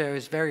WTO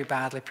is very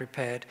badly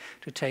prepared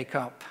to take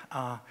up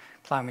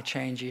climate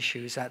change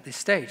issues at this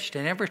stage.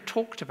 They never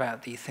talked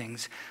about these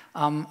things.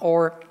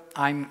 Or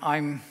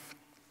I'm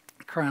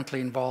currently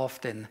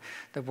involved in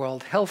the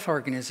World Health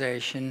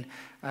Organization,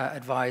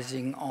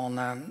 advising on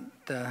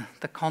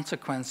the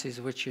consequences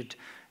which you'd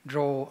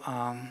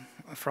draw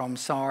from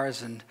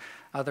SARS and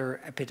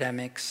other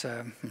epidemics,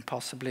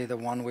 possibly the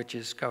one which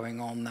is going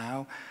on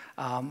now.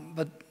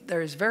 But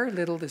there is very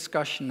little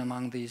discussion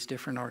among these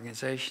different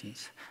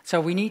organizations. So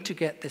we need to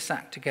get this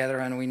act together,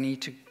 and we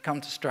need to come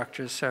to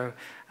structures so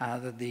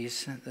that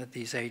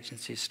these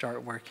agencies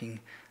start working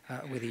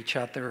with each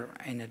other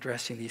in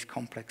addressing these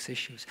complex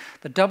issues.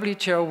 The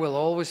WTO will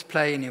always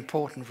play an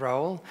important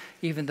role,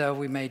 even though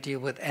we may deal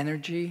with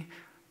energy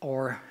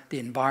or the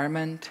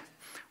environment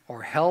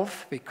or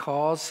health,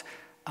 because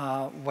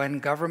when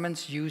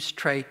governments use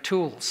trade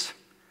tools,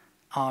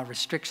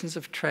 restrictions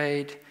of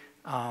trade,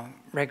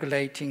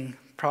 regulating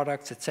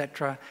products,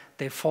 etc.,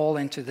 they fall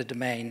into the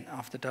domain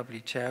of the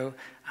WTO,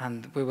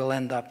 and we will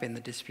end up in the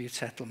dispute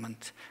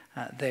settlement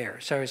there.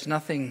 So there's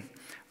nothing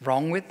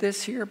wrong with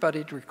this here, but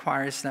it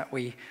requires that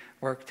we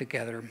work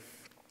together.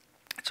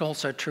 It's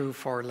also true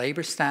for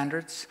labor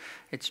standards.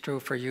 It's true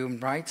for human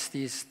rights.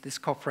 This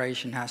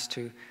cooperation has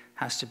to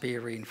be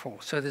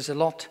reinforced. So there's a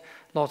lot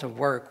of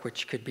work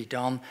which could be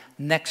done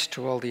next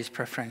to all these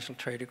preferential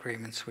trade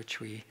agreements which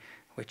we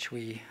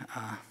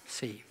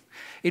see.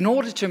 In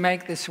order to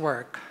make this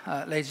work,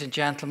 ladies and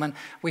gentlemen,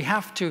 we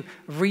have to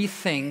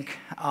rethink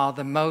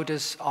the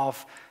modus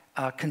of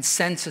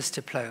consensus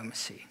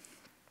diplomacy.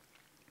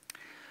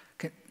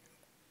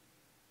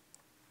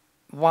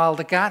 While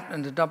the GATT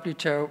and the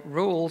WTO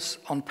rules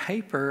on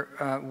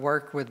paper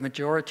work with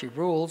majority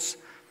rules,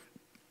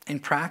 in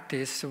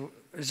practice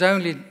there's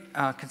only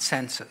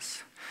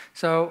consensus.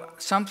 So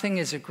something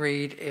is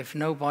agreed if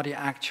nobody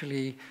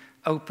actually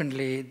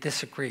openly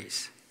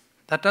disagrees.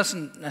 That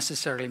doesn't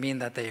necessarily mean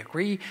that they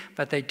agree,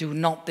 but they do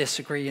not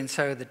disagree, and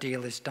so the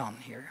deal is done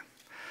here.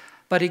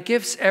 But it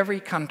gives every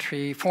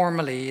country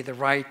formally the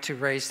right to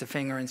raise the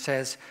finger and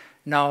says,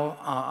 no,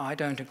 I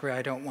don't agree,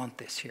 I don't want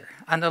this here.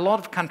 And a lot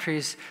of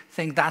countries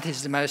think that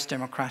is the most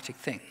democratic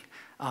thing.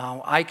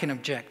 I can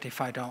object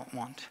if I don't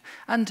want.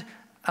 And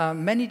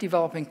many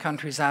developing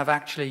countries have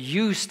actually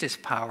used this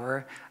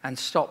power and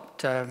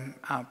stopped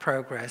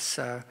progress,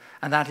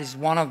 and that is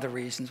one of the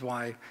reasons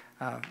why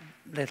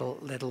little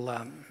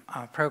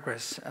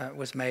progress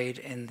was made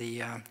in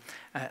the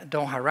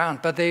Doha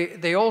round. But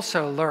they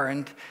also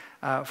learned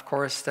of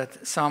course,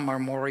 that some are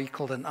more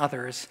equal than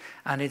others,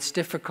 and it's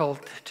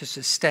difficult to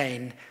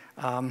sustain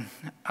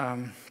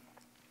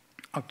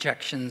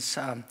objections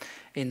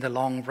in the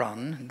long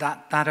run.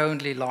 That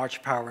only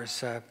large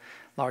powers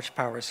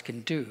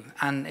can do.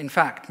 And in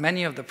fact,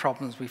 many of the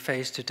problems we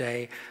face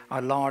today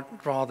are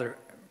rather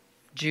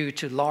due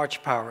to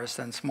large powers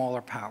than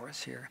smaller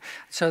powers here.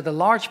 So the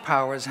large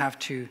powers have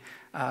to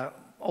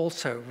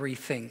also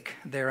rethink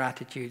their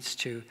attitudes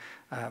to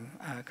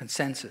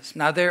consensus.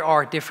 Now, there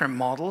are different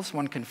models.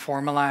 One can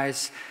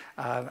formalize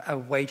a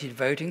weighted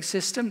voting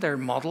system. There are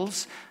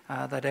models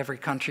that every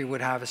country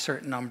would have a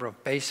certain number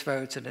of base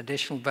votes and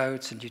additional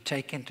votes, and you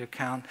take into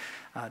account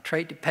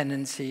trade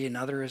dependency and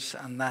others,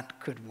 and that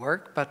could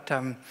work. But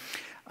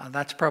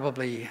that's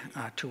probably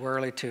too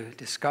early to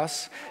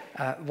discuss.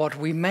 What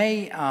we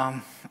may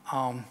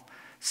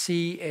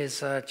see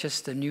is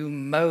just a new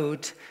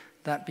mode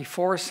that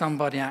before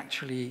somebody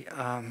actually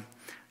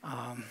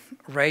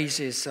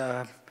raises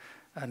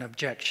an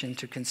objection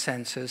to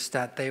consensus,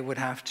 that they would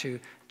have to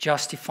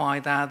justify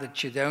that it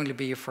should only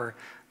be for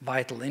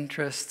vital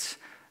interests,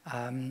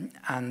 and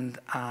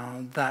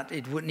that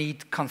it would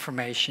need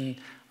confirmation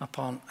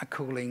upon a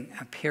cooling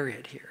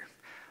period here.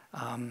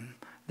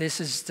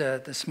 This is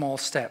the small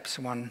steps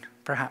one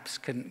perhaps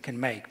can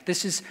make.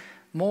 This is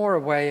more a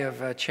way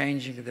of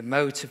changing the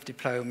modes of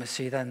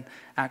diplomacy than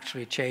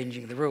actually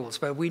changing the rules.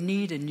 But we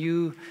need a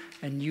new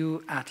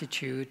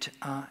attitude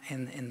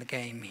in the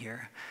game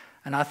here.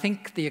 And I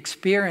think the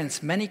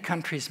experience many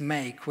countries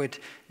make with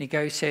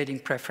negotiating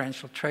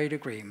preferential trade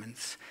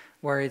agreements,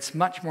 where it's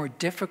much more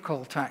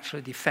difficult to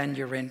actually defend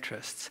your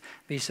interests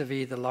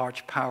vis-a-vis the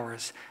large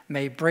powers,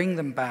 may bring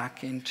them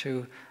back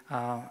into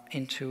a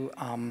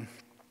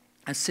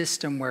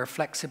system where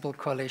flexible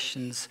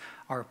coalitions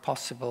are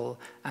possible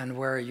and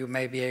where you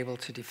may be able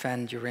to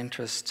defend your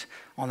interest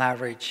on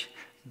average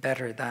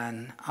better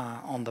than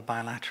on the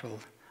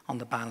bilateral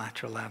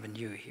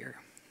avenue here.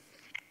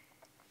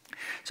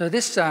 So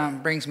this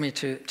brings me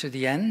to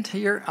the end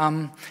here.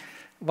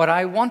 What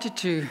I wanted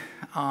to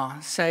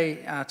say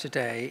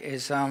today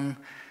is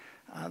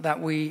that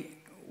we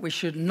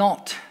should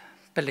not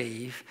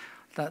believe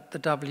that the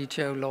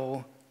WTO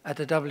law,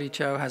 the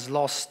WTO has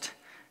lost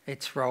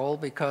its role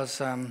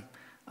because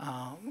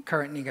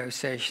current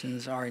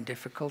negotiations are in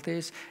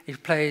difficulties.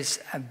 It plays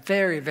a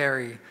very,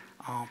 very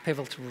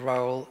pivotal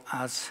role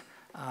as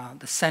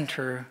the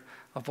center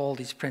of all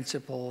these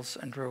principles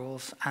and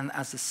rules, and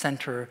as the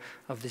center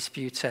of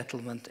dispute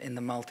settlement in the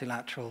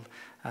multilateral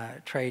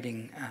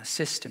trading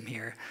system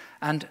here.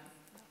 And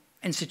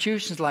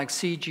institutions like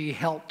CG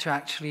help to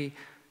actually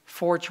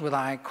forge what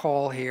I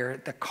call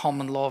here the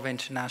common law of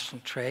international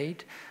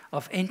trade,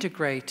 of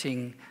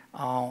integrating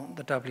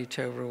the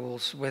WTO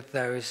rules with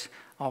those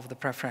of the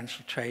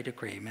preferential trade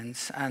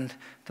agreements, and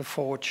to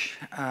forge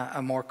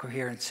a more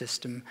coherent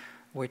system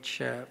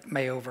which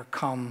may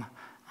overcome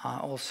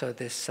also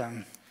this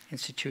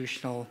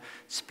institutional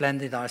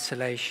splendid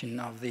isolation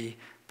of the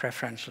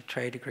preferential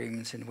trade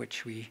agreements in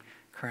which we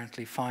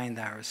currently find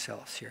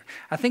ourselves here.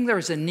 I think there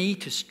is a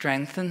need to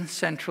strengthen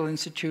central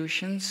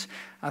institutions.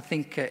 I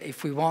think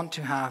if we want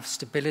to have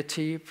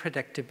stability,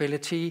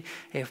 predictability,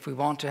 if we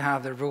want to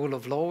have the rule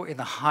of law in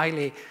a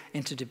highly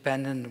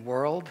interdependent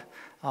world,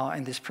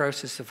 in this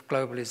process of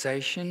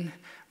globalization,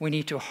 we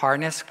need to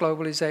harness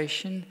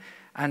globalization,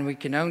 and we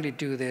can only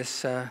do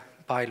this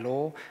by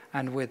law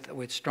and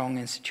with strong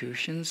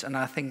institutions. And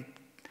I think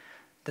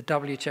the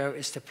WTO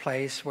is the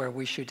place where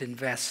we should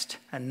invest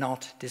and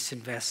not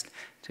disinvest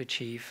to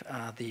achieve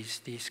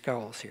these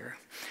goals here.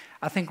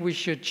 I think we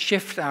should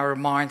shift our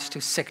minds to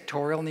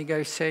sectorial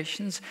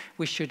negotiations.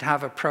 We should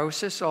have a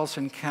process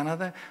also in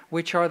Canada.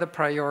 Which are the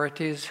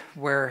priorities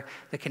where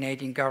the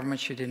Canadian government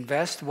should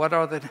invest? What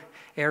are the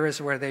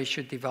areas where they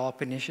should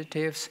develop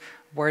initiatives?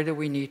 Where do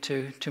we need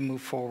to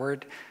move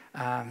forward?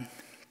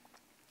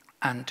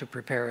 And to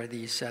prepare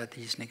these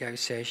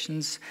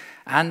negotiations.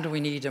 And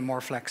we need a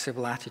more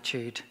flexible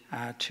attitude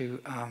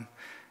to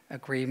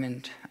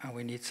agreement.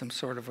 We need some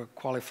sort of a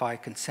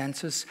qualified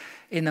consensus.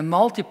 In a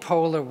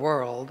multipolar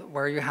world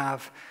where you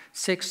have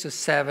 6 to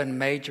 7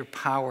 major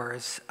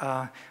powers,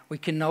 we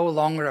can no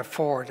longer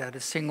afford that a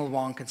single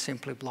one can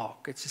simply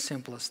block. It's as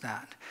simple as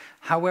that.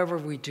 However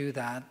we do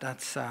that,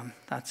 that's a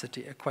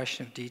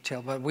question of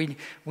detail. But we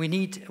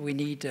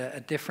need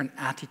a different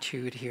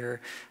attitude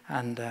here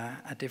and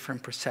a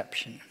different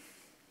perception.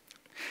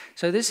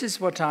 So this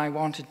is what I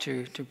wanted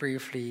to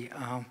briefly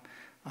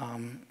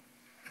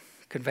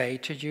convey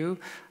to you.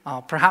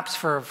 Perhaps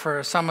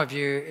for some of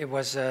you it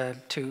was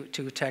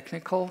too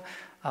technical,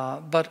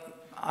 but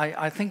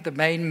I think the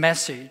main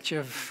message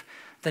of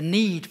the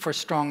need for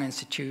strong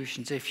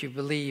institutions, if you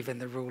believe in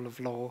the rule of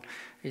law,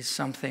 is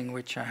something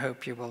which I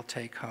hope you will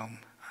take home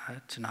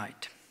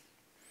tonight.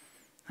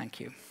 Thank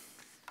you.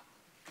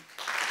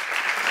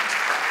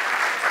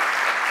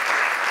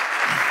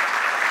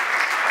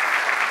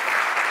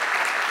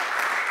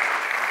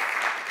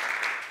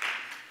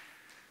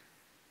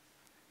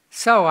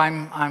 So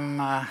I'm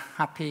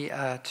happy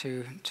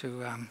to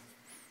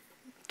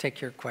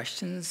take your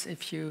questions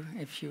if you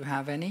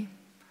have any.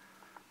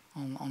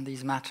 on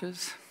these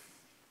matters?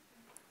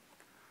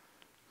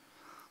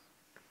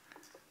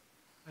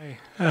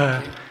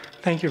 Hi.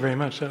 Thank you very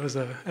much. That was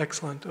an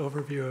excellent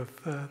overview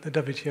of the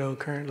WTO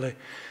currently.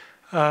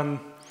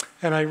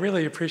 And I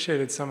really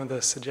appreciated some of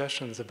the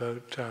suggestions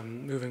about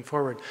moving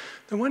forward.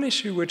 The one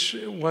issue which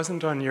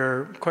wasn't on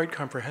your quite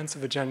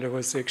comprehensive agenda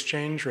was the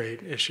exchange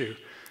rate issue.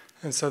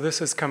 And so this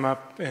has come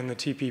up in the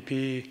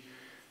TPP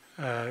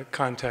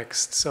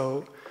context.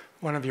 So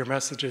one of your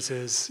messages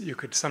is you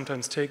could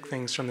sometimes take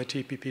things from the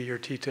TPP or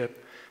TTIP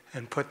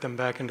and put them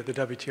back into the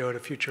WTO at a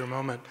future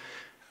moment.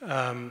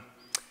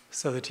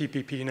 So the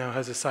TPP now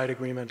has a side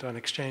agreement on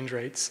exchange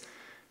rates.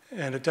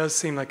 And it does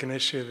seem like an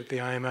issue that the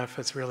IMF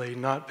has really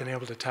not been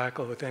able to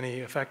tackle with any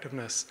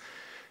effectiveness.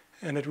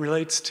 And it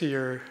relates to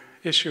your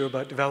issue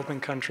about developing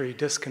country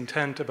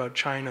discontent about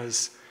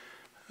China's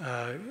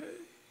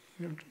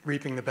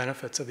reaping the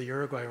benefits of the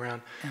Uruguay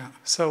round. Yeah.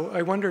 So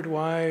I wondered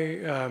why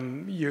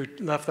you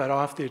left that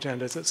off the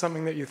agenda. Is it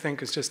something that you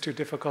think is just too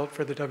difficult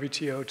for the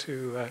WTO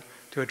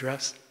to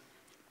address?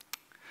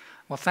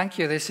 Well, thank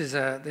you. This is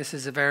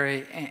a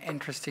very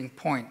interesting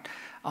point.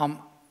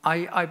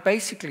 I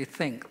basically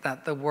think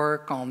that the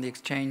work on the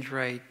exchange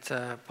rate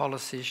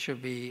policy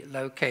should be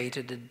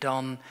located and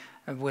done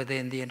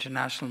within the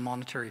International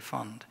Monetary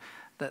Fund.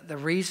 The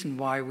reason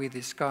why we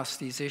discuss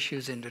these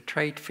issues in the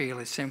trade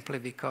field is simply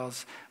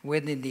because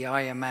within the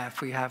IMF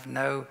we have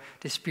no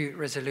dispute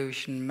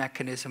resolution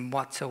mechanism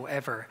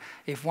whatsoever.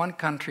 If one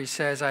country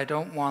says, I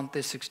don't want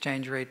this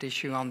exchange rate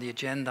issue on the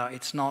agenda,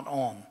 it's not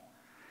on.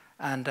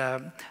 And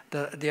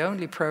the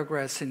only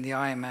progress in the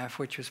IMF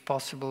which was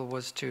possible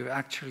was to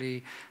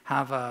actually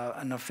have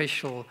an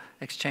official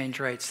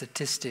exchange rate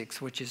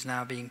statistics, which is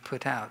now being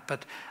put out.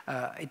 But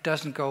it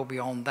doesn't go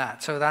beyond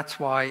that. So that's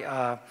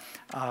why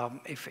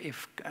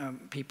if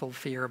people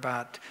fear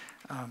about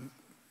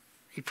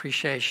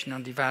depreciation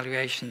and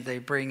devaluation, they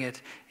bring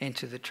it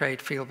into the trade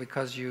field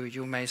because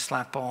you may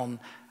slap on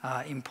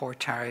import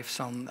tariffs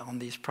on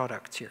these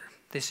products here.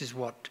 This is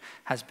what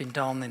has been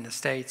done in the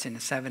States in the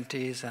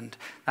 70s, and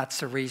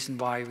that's the reason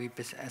why we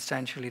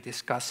essentially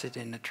discuss it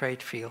in the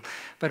trade field.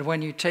 But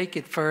when you take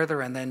it further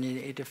and then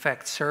it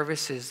affects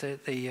services,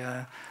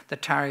 the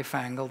tariff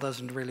angle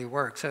doesn't really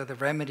work, so the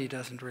remedy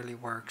doesn't really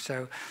work.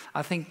 So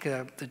I think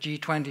the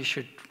G20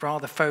 should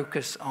rather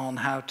focus on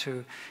how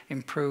to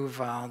improve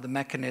the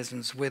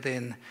mechanisms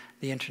within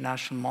the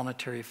International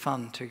Monetary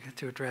Fund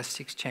to address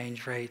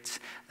exchange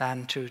rates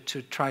than to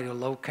try to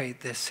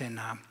locate this in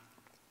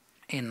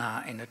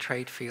a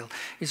trade field.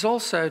 It's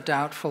also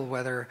doubtful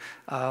whether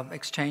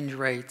exchange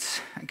rates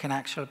can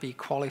actually be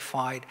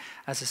qualified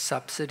as a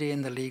subsidy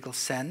in the legal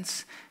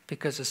sense,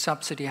 because a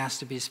subsidy has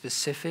to be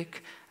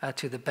specific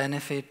to the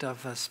benefit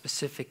of a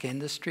specific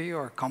industry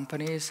or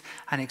companies,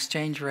 and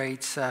exchange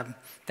rates,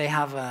 they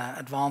have an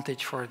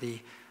advantage for the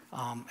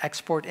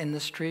export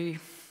industry,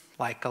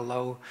 like a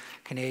low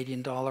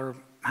Canadian dollar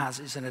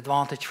is an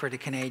advantage for the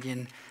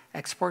Canadian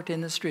export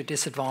industry, a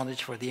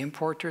disadvantage for the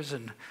importers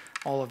and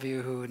all of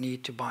you who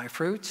need to buy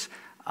fruits.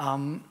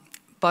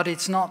 But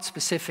it's not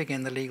specific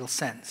in the legal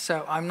sense.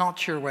 So I'm not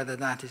sure whether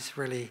that is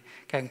really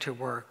going to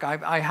work.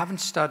 I haven't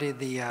studied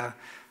the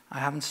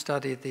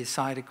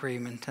side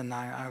agreement, and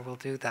I will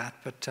do that.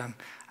 But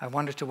I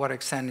wonder to what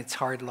extent it's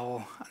hard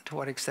law, and to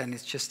what extent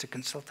it's just a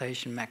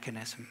consultation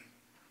mechanism.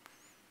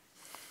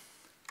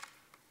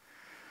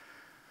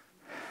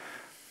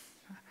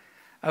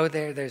 Oh,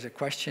 there's a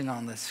question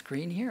on the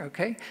screen here,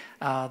 okay.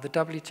 The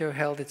WTO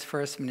held its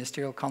first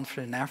ministerial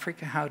conference in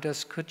Africa.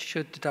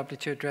 Should the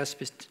WTO address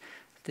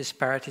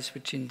disparities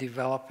between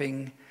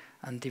developing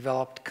and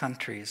developed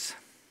countries?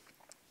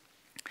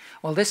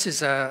 Well, this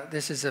is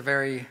a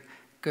very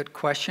good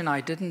question.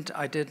 I didn't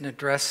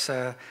address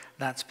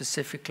that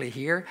specifically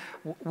here.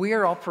 We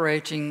are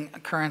operating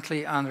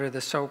currently under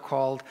the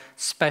so-called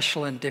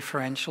special and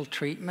differential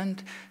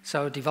treatment.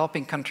 So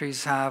developing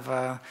countries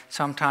have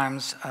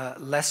sometimes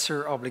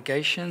lesser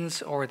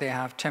obligations, or they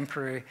have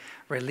temporary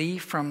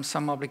relief from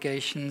some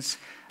obligations,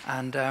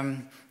 and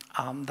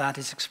that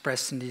is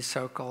expressed in these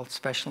so-called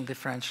special and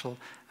differential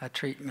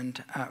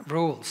treatment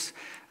rules.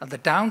 The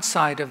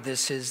downside of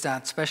this is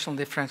that special and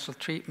differential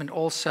treatment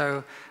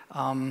also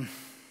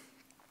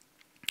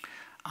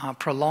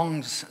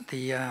prolongs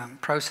the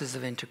process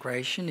of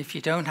integration. If you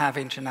don't have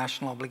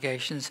international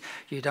obligations,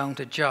 you don't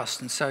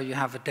adjust, and so you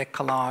have a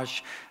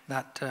décalage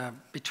that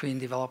between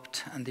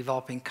developed and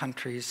developing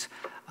countries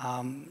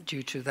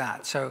due to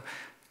that. So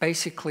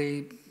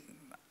basically,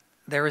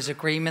 there is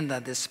agreement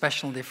that this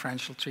special and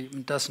differential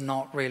treatment does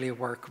not really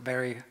work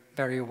very,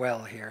 very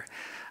well here.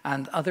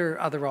 And other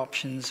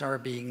options are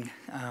being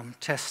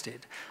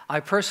tested. I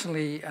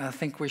personally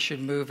think we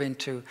should move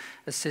into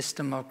a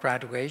system of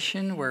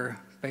graduation where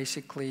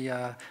basically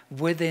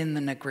within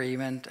an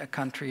agreement a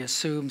country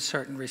assumes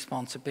certain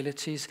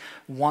responsibilities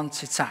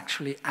once it's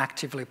actually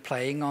actively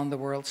playing on the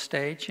world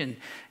stage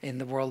in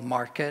the world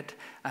market,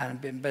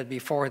 but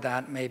before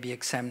that may be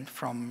exempt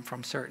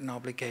from certain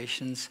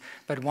obligations.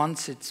 But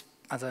once it's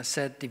as I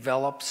said,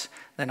 develops,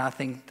 then I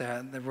think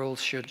the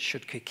rules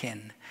should kick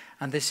in.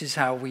 And this is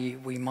how we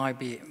might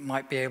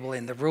be able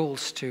in the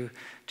rules to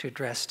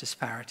address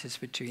disparities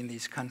between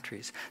these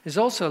countries. There's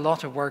also a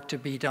lot of work to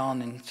be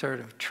done in sort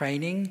of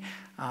training.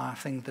 I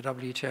think the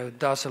WTO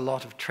does a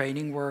lot of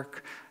training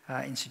work,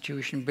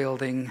 institution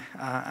building,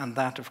 and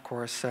that, of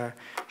course,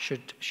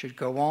 should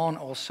go on.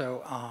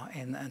 Also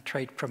in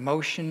trade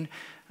promotion,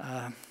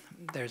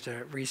 there's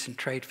a recent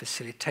trade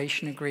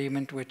facilitation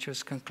agreement which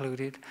was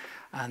concluded,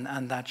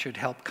 and that should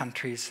help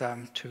countries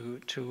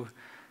to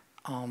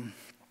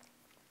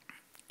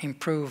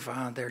improve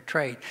their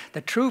trade.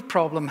 The true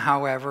problem,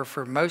 however,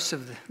 for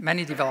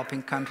many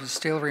developing countries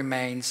still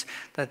remains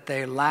that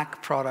they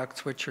lack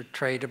products which are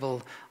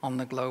tradable on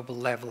the global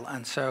level,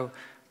 and so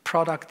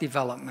product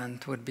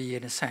development would be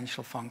an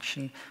essential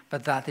function,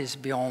 but that is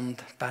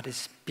beyond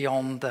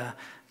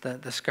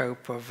the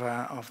scope of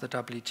the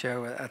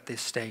WTO at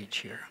this stage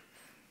here.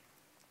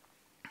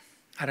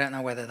 I don't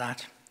know whether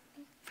that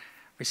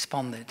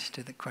responded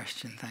to the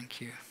question.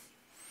 Thank you.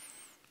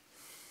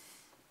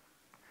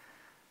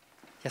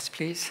 Yes,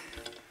 please.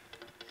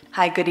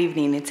 Hi, good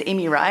evening. It's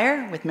Amy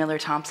Ryer with Miller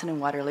Thompson in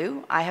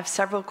Waterloo. I have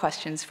several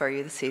questions for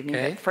you this evening.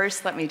 Okay. But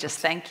first, let me just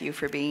thank you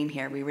for being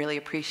here. We really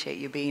appreciate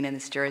you being in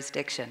this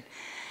jurisdiction.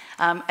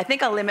 I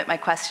think I'll limit my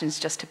questions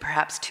just to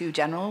perhaps 2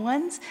 general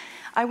ones.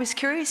 I was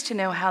curious to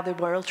know how the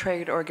World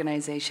Trade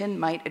Organization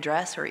might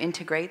address or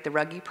integrate the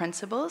Ruggie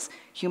principles,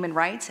 human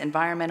rights,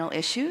 environmental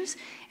issues,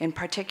 in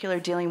particular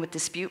dealing with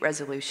dispute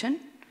resolution,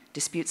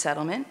 dispute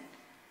settlement.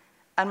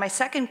 And my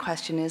second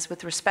question is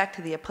with respect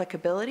to the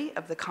applicability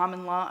of the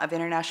common law of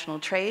international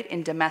trade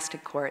in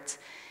domestic courts,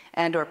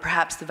 and or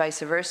perhaps the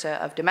vice versa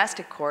of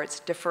domestic courts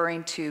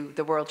deferring to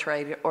the World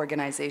Trade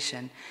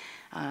Organization.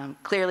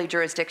 Clearly,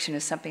 jurisdiction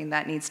is something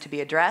that needs to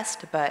be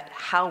addressed, but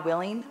how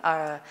willing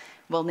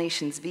will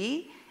nations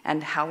be,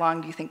 and how long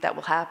do you think that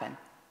will happen?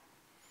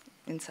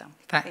 And so,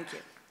 thank you.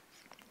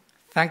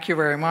 Thank you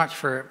very much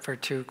for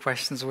 2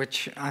 questions,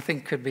 which I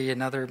think could be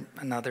another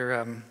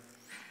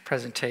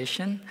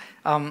presentation,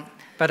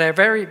 but are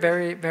very,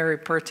 very, very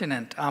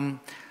pertinent. The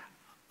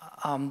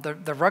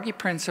Ruggie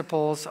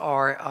principles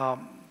are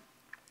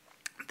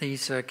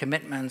these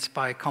commitments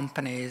by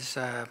companies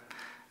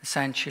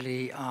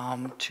essentially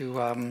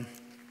to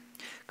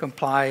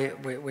comply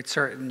with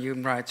certain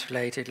human rights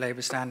related,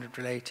 labor standard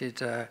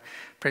related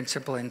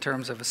principle in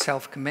terms of a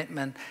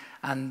self-commitment.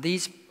 And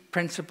these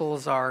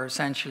principles are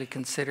essentially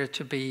considered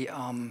to be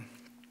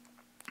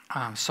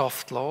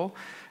soft law.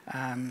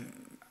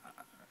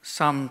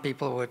 Some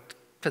people would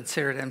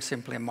consider them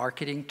simply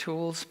marketing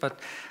tools, but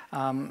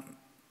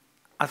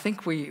I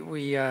think we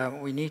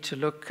need to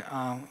look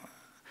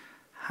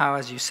how,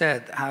 as you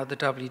said, how the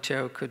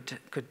WTO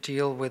could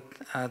deal with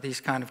these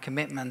kind of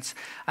commitments.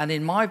 And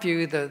in my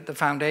view, the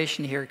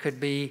foundation here could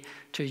be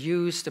to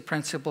use the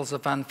principles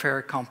of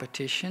unfair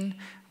competition,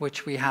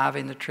 which we have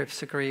in the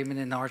TRIPS agreement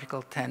in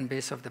Article 10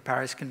 bis of the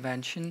Paris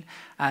Convention,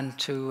 and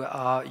to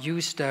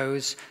use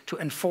those to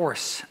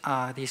enforce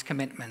these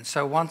commitments.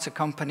 So once a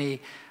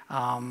company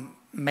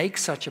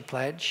makes such a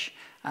pledge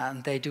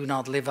and they do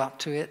not live up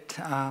to it,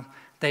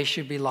 they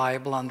should be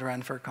liable under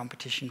unfair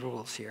competition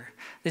rules here.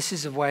 This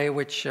is a way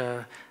which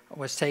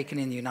was taken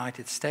in the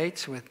United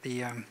States with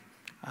the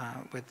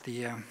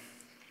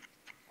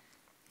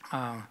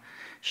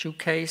shoe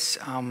case,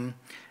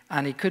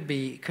 and it could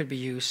be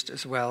used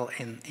as well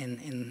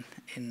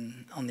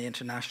on the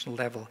international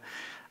level.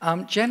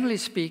 Generally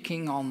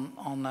speaking,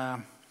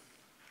 on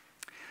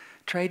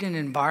trade and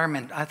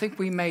environment, I think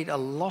we made a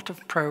lot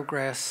of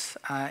progress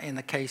in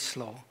the case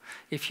law.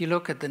 If you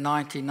look at the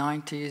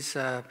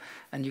 1990s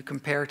and you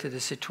compare to the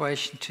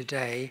situation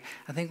today,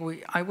 I think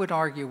I would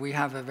argue we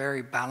have a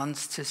very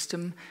balanced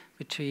system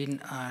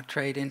between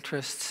trade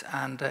interests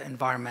and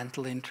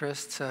environmental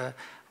interests,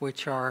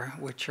 which are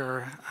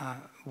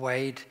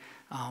weighed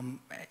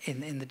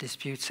in the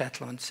dispute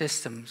settlement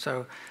system.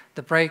 So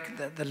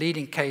the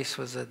leading case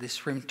was the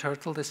shrimp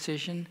turtle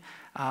decision.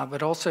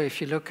 But also, if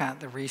you look at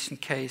the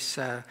recent case,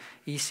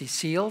 EC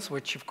Seals,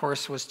 which of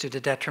course was to the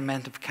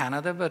detriment of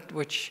Canada, but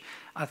which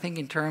I think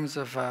in terms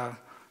of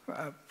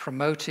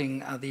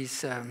promoting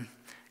these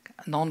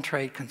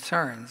non-trade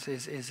concerns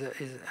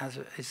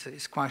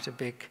is quite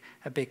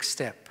a big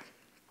step.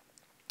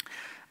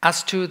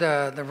 As to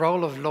the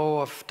role of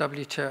law of the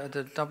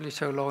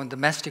WTO law in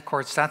domestic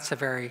courts, that's a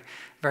very,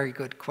 very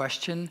good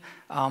question.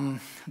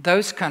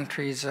 Those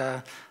countries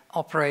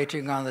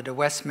operating under the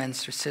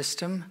Westminster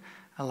system,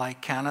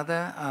 like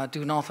Canada,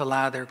 do not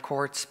allow their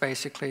courts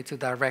basically to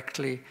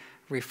directly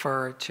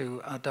refer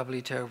to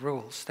WTO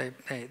rules.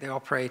 They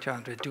operate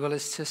under a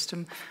dualist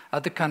system.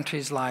 Other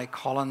countries like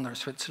Holland or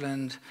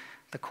Switzerland,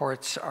 the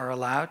courts are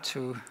allowed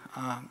to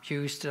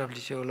use the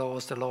WTO law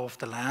as the law of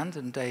the land,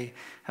 and they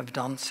have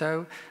done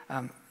so.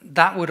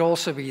 That would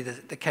also be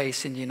the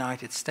case in the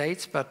United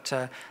States, but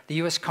the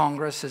US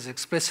Congress has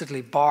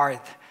explicitly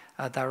barred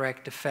a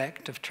direct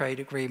effect of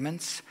trade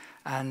agreements,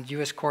 and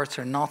US courts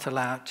are not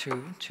allowed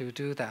to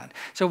do that.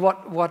 So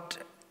what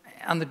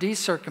under these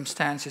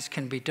circumstances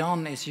can be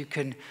done is you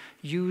can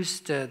use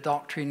the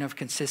doctrine of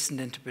consistent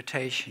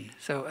interpretation.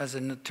 So as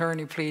an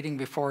attorney pleading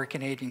before a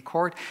Canadian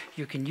court,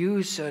 you can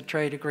use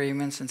trade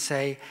agreements and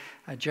say,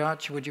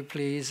 Judge, would you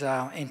please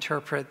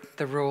interpret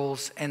the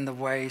rules in the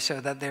way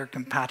so that they're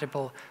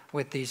compatible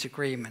with these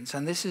agreements.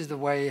 And this is the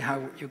way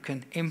how you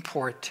can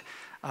import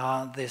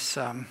this.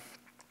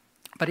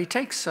 But it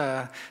takes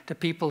the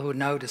people who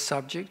know the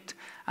subject,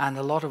 and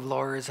a lot of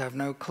lawyers have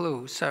no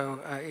clue. So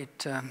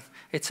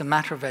it's a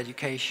matter of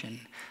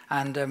education.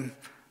 And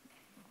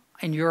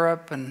in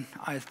Europe, and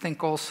I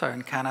think also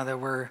in Canada,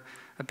 we're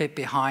a bit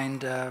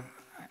behind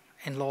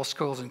in law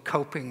schools in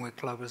coping with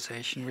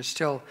globalization. We're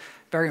still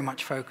very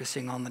much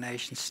focusing on the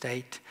nation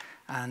state,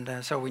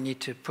 and so we need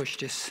to push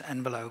this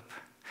envelope.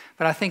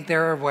 But I think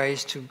there are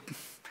ways to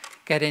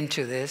get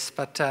into this,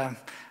 but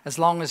as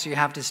long as you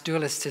have this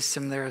dualist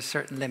system, there are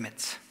certain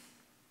limits.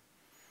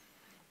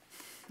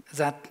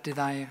 Did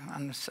I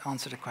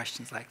answer the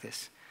questions like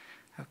this?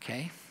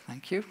 Okay,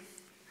 thank you.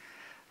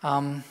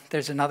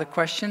 There's another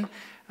question.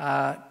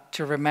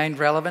 To remain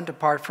relevant,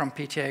 apart from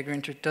PTA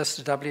agreement, does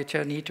the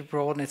WTO need to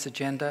broaden its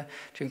agenda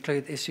to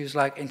include issues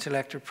like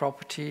intellectual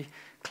property,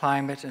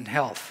 climate, and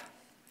health?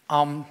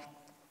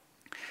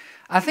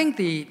 I think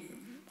the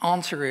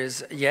answer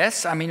is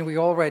yes. I mean, we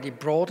already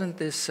broadened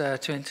this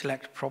to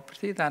intellectual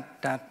property.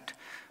 That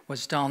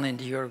was done in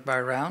the Uruguay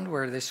round,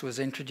 where this was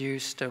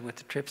introduced with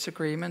the TRIPS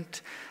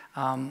agreement.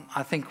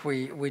 I think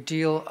we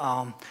deal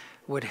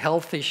with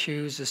health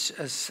issues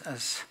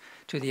as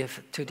to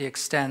the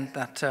extent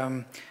that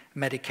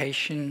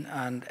medication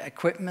and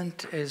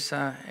equipment is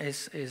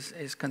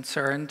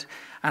concerned,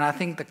 and I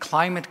think the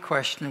climate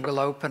question will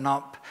open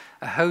up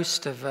a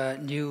host of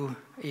new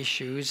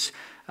issues.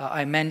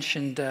 I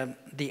mentioned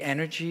the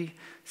energy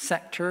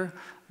sector,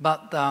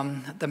 but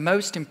the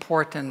most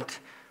important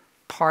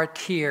part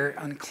here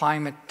on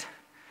climate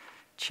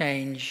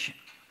change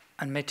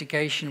and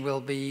mitigation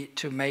will be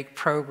to make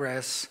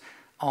progress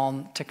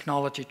on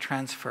technology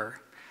transfer.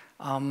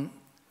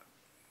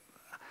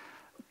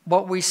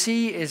 What we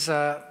see is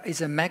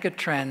a mega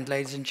trend,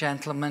 ladies and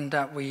gentlemen,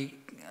 that we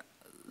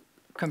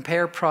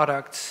compare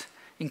products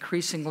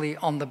increasingly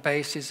on the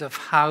basis of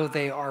how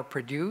they are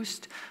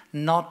produced,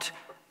 not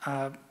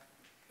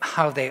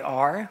how they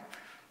are.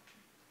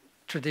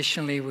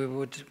 Traditionally, we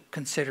would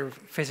consider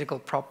physical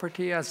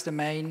property as the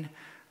main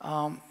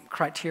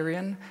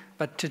criterion,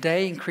 but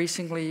today,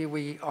 increasingly,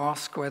 we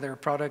ask whether a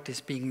product is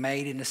being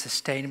made in a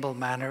sustainable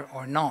manner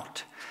or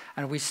not.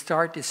 And we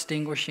start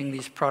distinguishing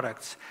these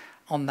products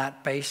on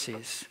that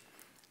basis.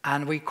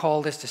 And we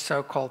call this the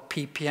so-called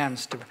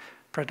PPMs, the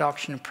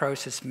production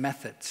process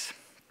methods.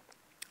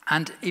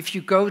 And if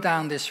you go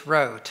down this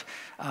road,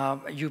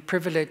 you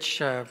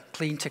privilege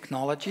clean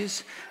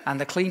technologies, and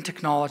the clean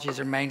technologies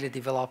are mainly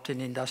developed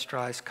in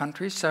industrialized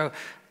countries. So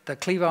the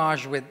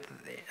cleavage with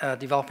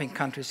developing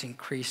countries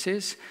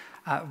increases,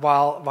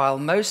 while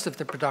most of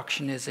the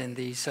production is in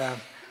these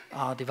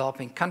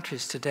developing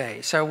countries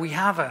today. So we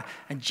have a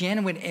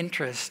genuine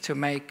interest to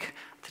make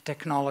the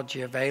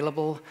technology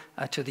available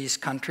to these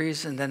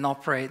countries and then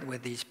operate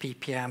with these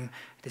PPM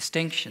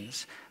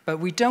distinctions. But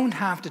we don't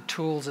have the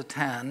tools at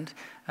hand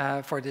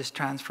for this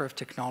transfer of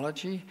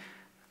technology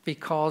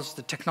because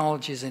the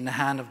technology is in the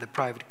hand of the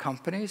private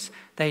companies.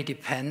 They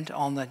depend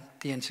on the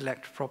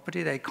intellectual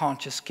property. They can't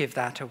just give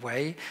that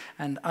away.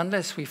 And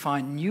unless we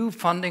find new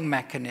funding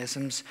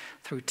mechanisms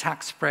through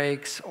tax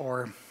breaks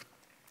or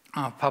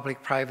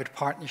public-private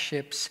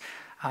partnerships,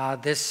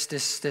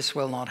 this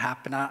will not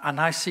happen. And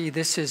I see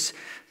this is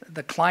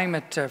the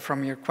climate,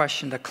 from your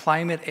question, the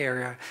climate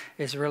area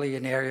is really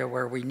an area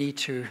where we need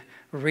to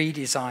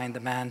redesign the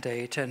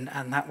mandate, and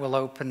that will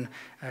open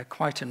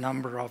quite a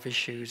number of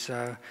issues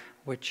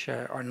which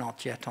are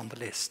not yet on the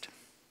list.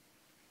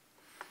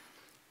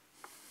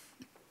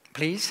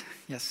 Please,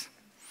 yes.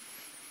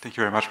 Thank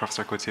you very much,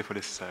 Professor Cottier, for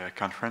this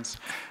conference.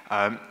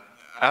 I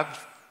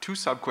have two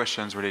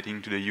sub-questions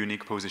relating to the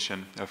unique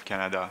position of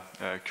Canada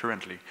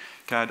currently.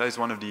 Canada is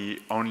one of the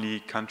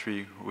only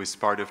countries who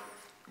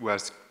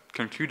has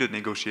concluded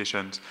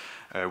negotiations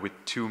with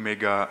two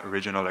mega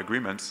regional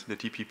agreements, the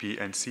TPP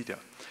and CETA.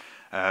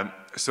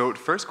 So the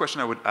first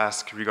question I would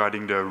ask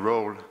regarding the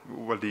role,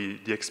 well, the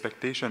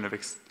expectation of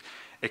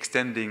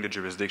extending the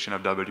jurisdiction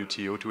of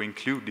WTO to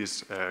include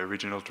this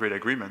regional trade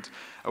agreement.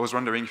 I was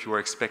wondering if you were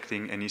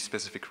expecting any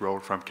specific role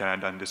from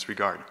Canada in this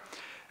regard.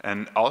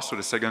 And also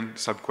the second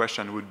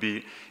sub-question would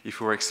be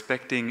if we were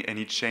expecting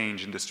any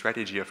change in the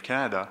strategy of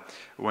Canada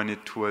when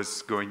it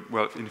was going,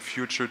 well, in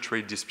future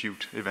trade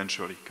dispute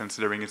eventually,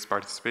 considering its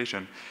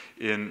participation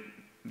in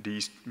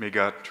these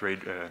mega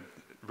trade,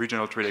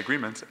 regional trade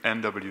agreements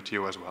and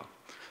WTO as well.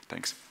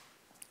 Thanks.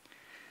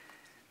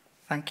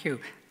 Thank you.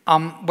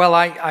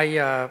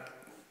 Well,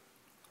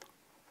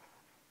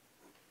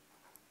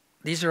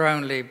 these are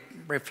only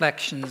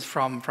reflections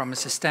from a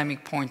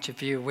systemic point of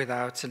view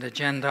without an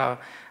agenda,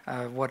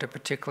 what a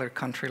particular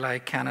country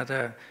like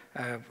Canada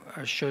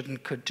should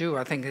and could do.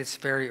 I think it's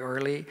very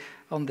early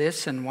on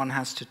this, and one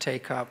has to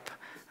take up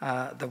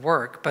the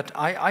work. But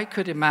I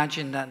could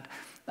imagine that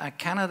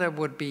Canada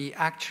would be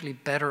actually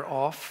better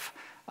off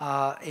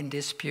in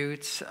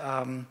disputes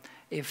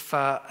if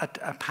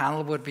a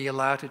panel would be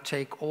allowed to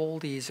take all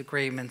these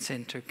agreements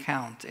into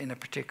account in a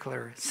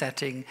particular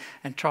setting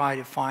and try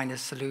to find a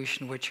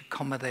solution which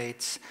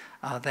accommodates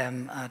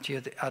them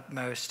to the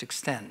utmost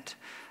extent.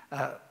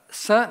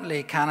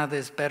 Certainly, Canada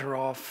is better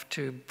off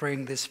to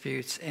bring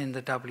disputes in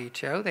the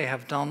WTO. They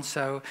have done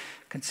so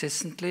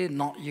consistently,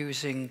 not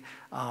using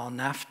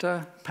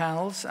NAFTA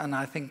panels, and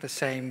I think the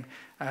same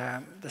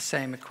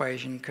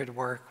equation could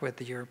work with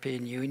the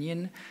European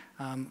Union.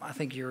 I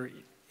think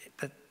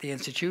that the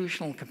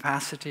institutional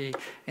capacity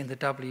in the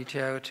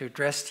WTO to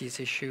address these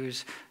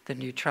issues, the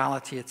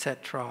neutrality,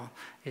 etc.,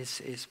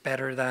 is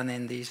better than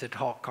in these ad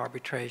hoc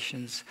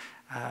arbitrations,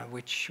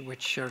 which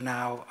are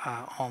now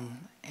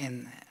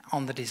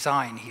on the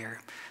design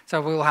here.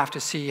 So we'll have to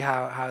see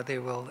how they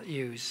will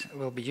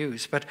be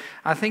used. But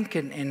I think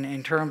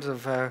in terms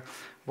of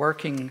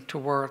working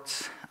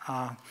towards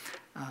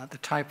the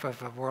type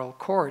of a world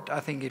court, I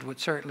think it would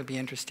certainly be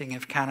interesting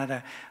if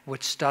Canada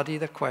would study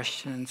the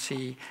question and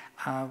see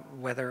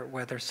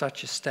whether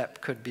such a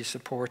step could be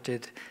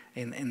supported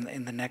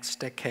in the next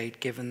decade,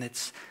 given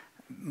its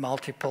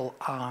multiple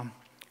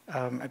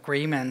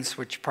agreements,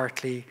 which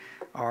partly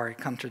are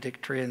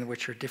contradictory and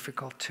which are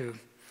difficult to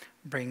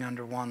bring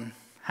under one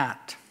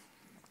hat.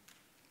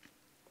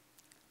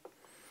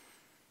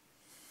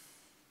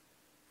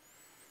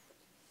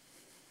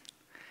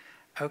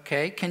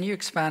 Okay, can you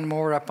expand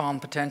more upon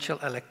potential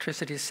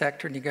electricity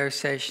sector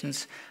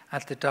negotiations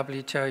at the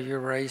WTO you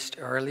raised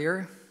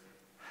earlier?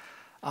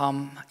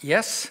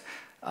 Yes.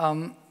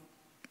 I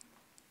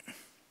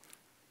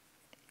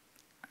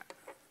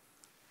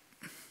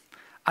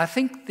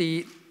think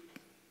the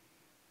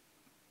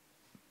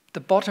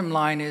bottom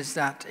line is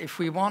that if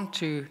we want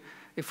to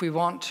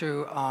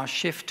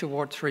shift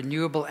towards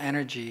renewable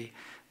energy,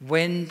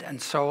 wind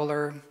and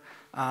solar,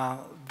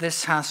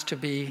 this has to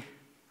be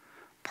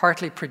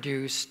partly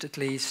produced, at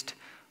least,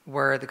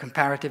 where the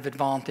comparative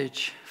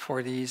advantage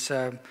for these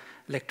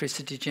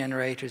electricity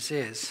generators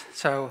is.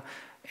 So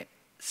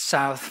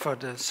south for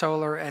the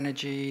solar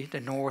energy, the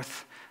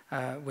north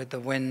with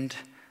the wind.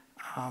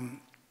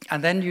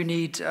 And then you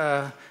need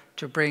to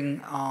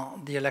bring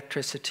the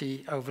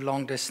electricity over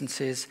long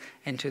distances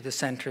into the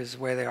centers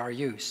where they are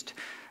used.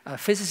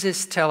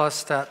 Physicists tell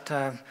us that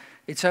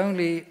it's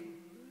only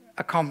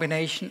a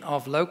combination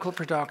of local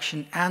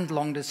production and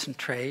long-distance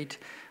trade,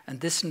 and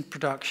distant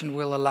production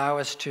will allow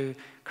us to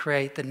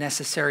create the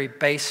necessary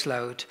base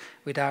load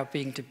without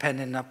being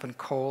dependent upon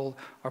coal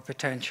or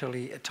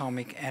potentially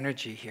atomic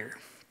energy here.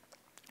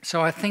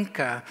 So I think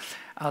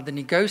the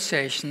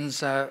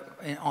negotiations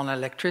on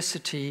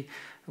electricity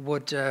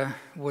would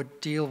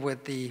deal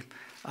with the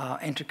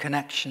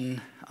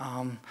interconnection,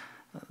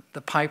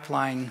 the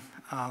pipeline,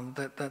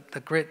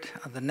 the grid,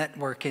 the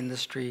network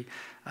industry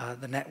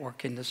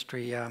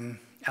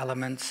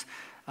elements.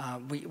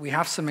 We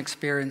have some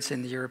experience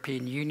in the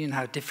European Union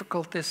how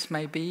difficult this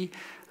may be.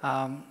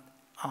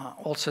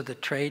 Also the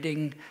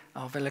trading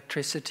of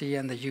electricity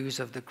and the use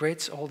of the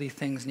grids, all these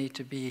things need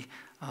to be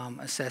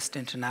assessed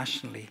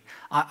internationally.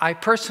 I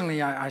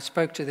personally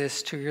spoke to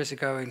this 2 years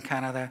ago in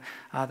Canada,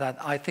 that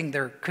I think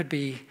there could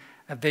be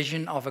a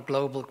vision of a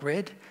global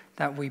grid,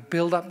 that we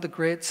build up the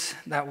grids,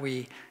 that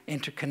we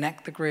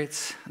interconnect the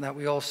grids, that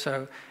we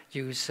also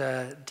use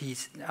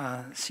these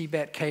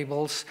seabed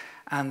cables,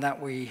 and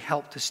that we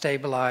help to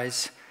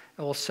stabilize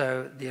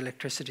also the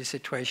electricity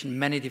situation in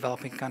many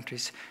developing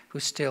countries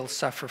who still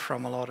suffer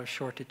from a lot of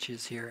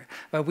shortages here.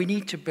 But we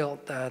need to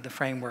build the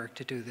framework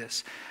to do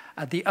this.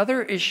 The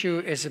other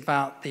issue is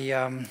about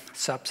the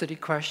subsidy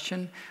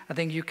question. I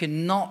think you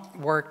cannot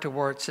work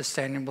towards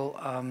sustainable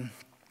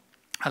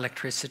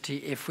electricity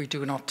if we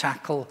do not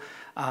tackle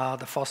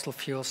the fossil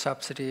fuel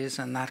subsidies,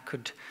 and that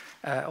could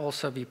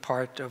also be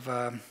part of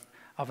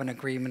an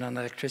agreement on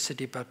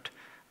electricity, but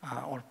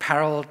or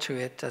parallel to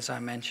it, as I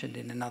mentioned,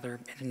 in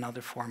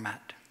another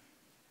format.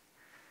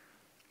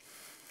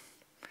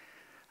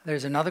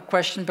 There's another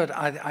question, but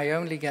I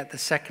only get the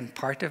second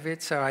part of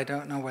it, so I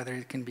don't know whether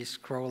it can be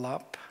scroll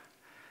up.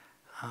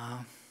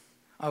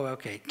 Oh,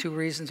 okay. 2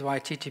 reasons why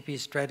TTP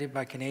is dreaded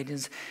by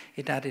Canadians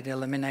is that it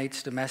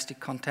eliminates domestic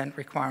content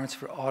requirements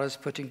for autos,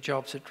 putting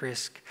jobs at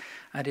risk,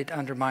 and it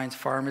undermines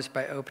farmers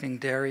by opening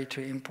dairy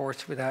to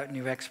imports without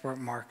new export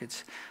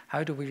markets.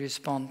 How do we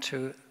respond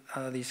to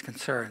these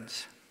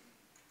concerns?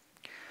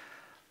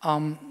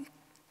 I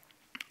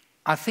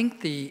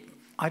think the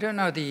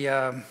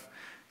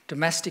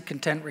domestic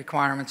content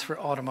requirements for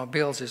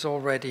automobiles is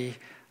already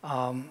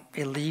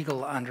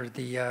illegal under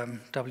the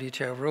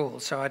WTO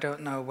rules. So I don't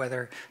know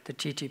whether the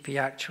TTP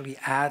actually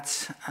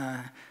adds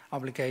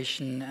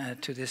obligation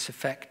to this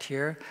effect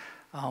here.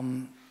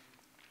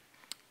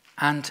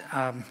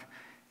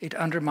 It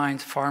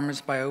undermines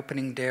farmers by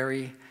opening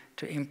dairy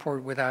to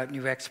import without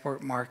new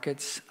export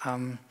markets.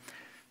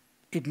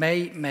 It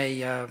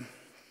may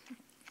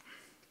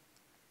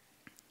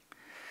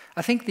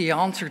I think the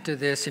answer to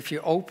this, if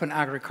you open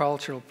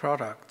agricultural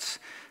products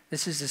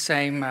This is the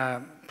same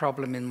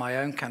problem in my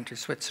own country,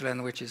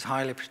 Switzerland, which is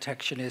highly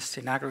protectionist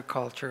in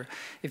agriculture.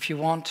 If you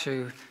want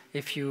to,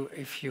 if you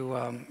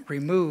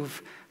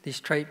remove these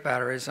trade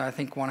barriers, I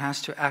think one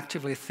has to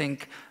actively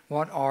think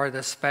what are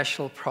the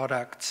special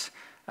products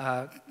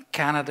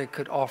Canada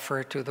could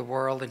offer to the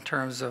world in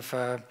terms of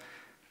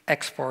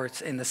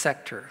exports in the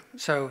sector.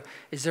 So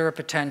is there a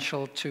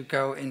potential to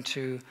go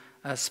into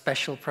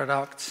special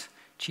products,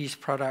 cheese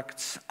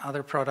products,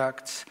 other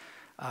products,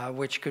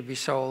 which could be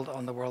sold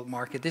on the world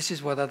market? This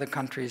is what other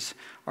countries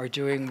are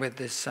doing with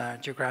this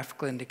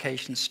geographical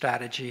indication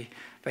strategy,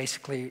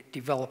 basically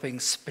developing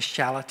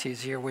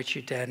specialities here, which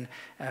you then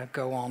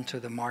go on to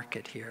the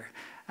market here.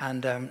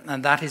 And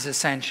that is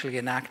essentially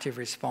an active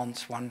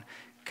response one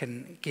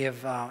can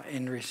give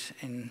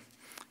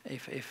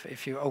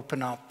if you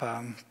open up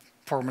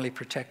formally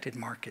protected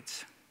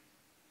markets.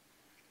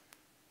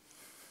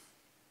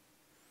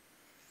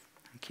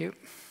 Thank you.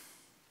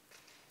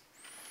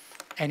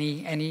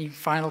 Any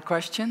final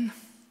question?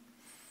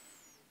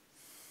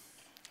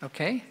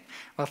 Okay.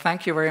 Well,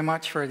 thank you very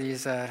much for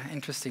these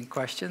interesting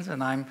questions,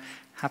 and I'm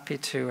happy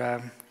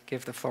to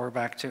give the floor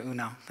back to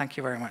Una. Thank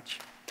you very much.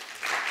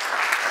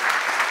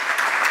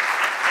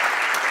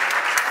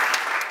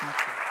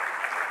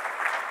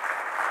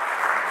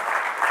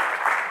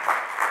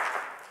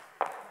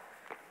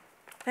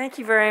 Thank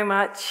you very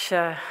much,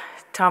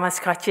 Thomas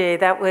Cottier.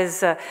 That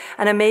was an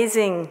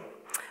amazing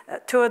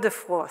tour de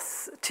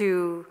force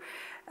to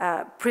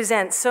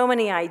present so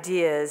many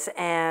ideas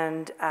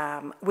and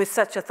with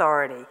such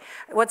authority.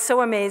 What's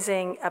so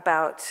amazing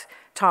about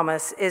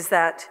Thomas is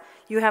that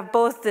you have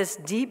both this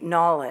deep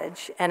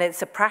knowledge, and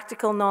it's a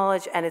practical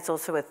knowledge, and it's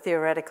also a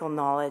theoretical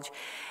knowledge.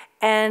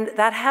 And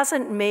that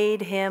hasn't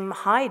made him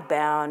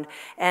hidebound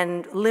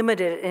and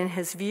limited in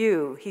his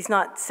view. He's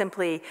not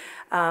simply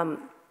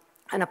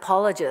an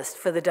apologist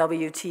for the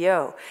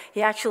WTO.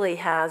 He actually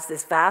has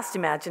this vast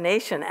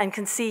imagination and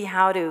can see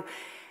how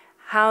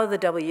the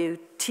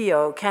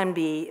WTO can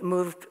be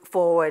moved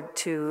forward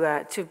to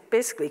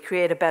basically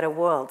create a better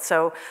world.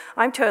 So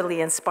I'm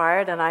totally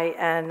inspired, and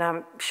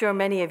I'm sure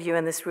many of you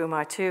in this room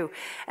are too.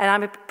 And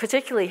I'm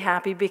particularly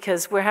happy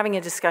because we're having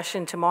a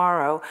discussion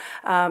tomorrow,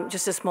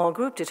 just a small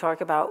group, to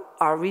talk about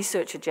our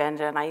research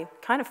agenda, and I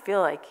kind of feel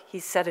like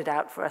he's set it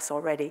out for us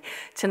already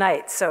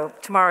tonight. So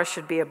tomorrow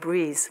should be a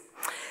breeze.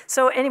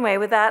 So anyway,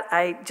 with that,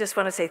 I just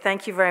want to say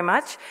thank you very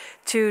much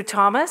to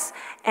Thomas.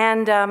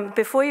 And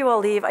before you all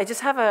leave, I just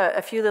have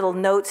a few little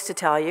notes to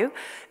tell you.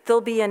 There'll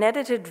be an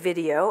edited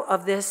video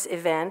of this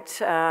event,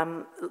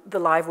 the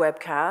live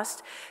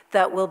webcast,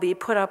 that will be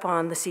put up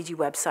on the CG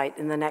website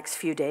in the next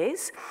few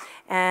days.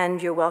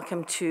 And you're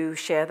welcome to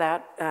share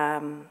that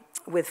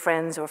with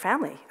friends or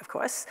family, of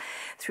course,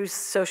 through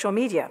social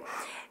media.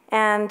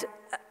 And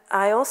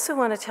I also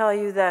want to tell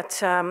you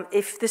that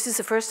if this is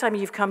the first time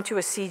you've come to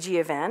a CG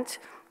event,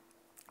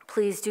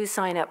 please do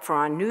sign up for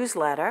our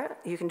newsletter.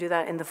 You can do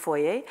that in the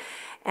foyer,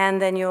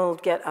 and then you'll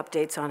get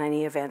updates on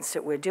any events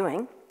that we're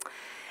doing.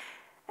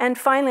 And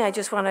finally, I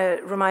just want to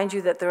remind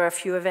you that there are a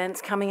few events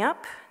coming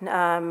up.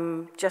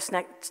 Just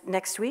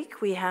next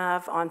week, we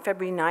have on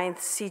February 9th,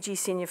 CG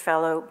Senior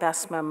Fellow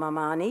Basma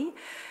Mamani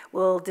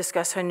will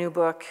discuss her new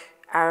book,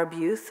 Arab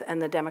Youth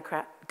and the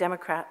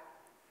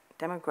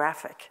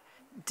Demographic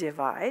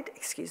Divide,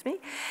 excuse me.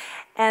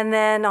 And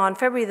then on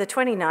February the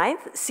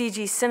 29th,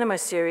 CG Cinema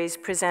Series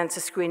presents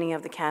a screening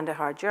of the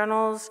Kandahar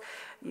Journals.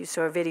 You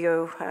saw a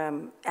video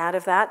ad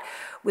of that,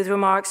 with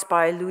remarks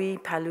by Louis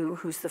Palou,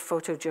 who's the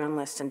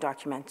photojournalist and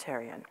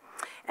documentarian.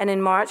 And in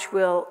March,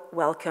 we'll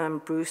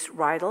welcome Bruce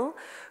Riedel,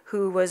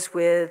 who was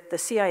with the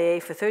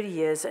CIA for 30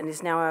 years and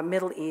is now a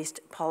Middle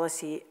East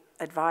policy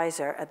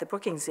advisor at the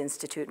Brookings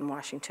Institute in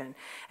Washington.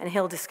 And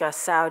he'll discuss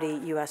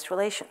Saudi-US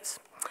relations.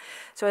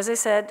 So as I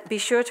said, be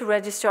sure to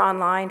register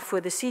online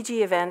for the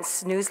CG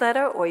Events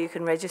newsletter, or you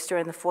can register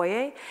in the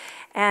foyer.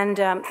 And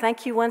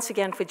thank you once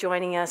again for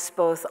joining us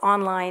both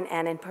online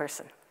and in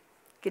person.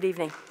 Good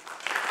evening.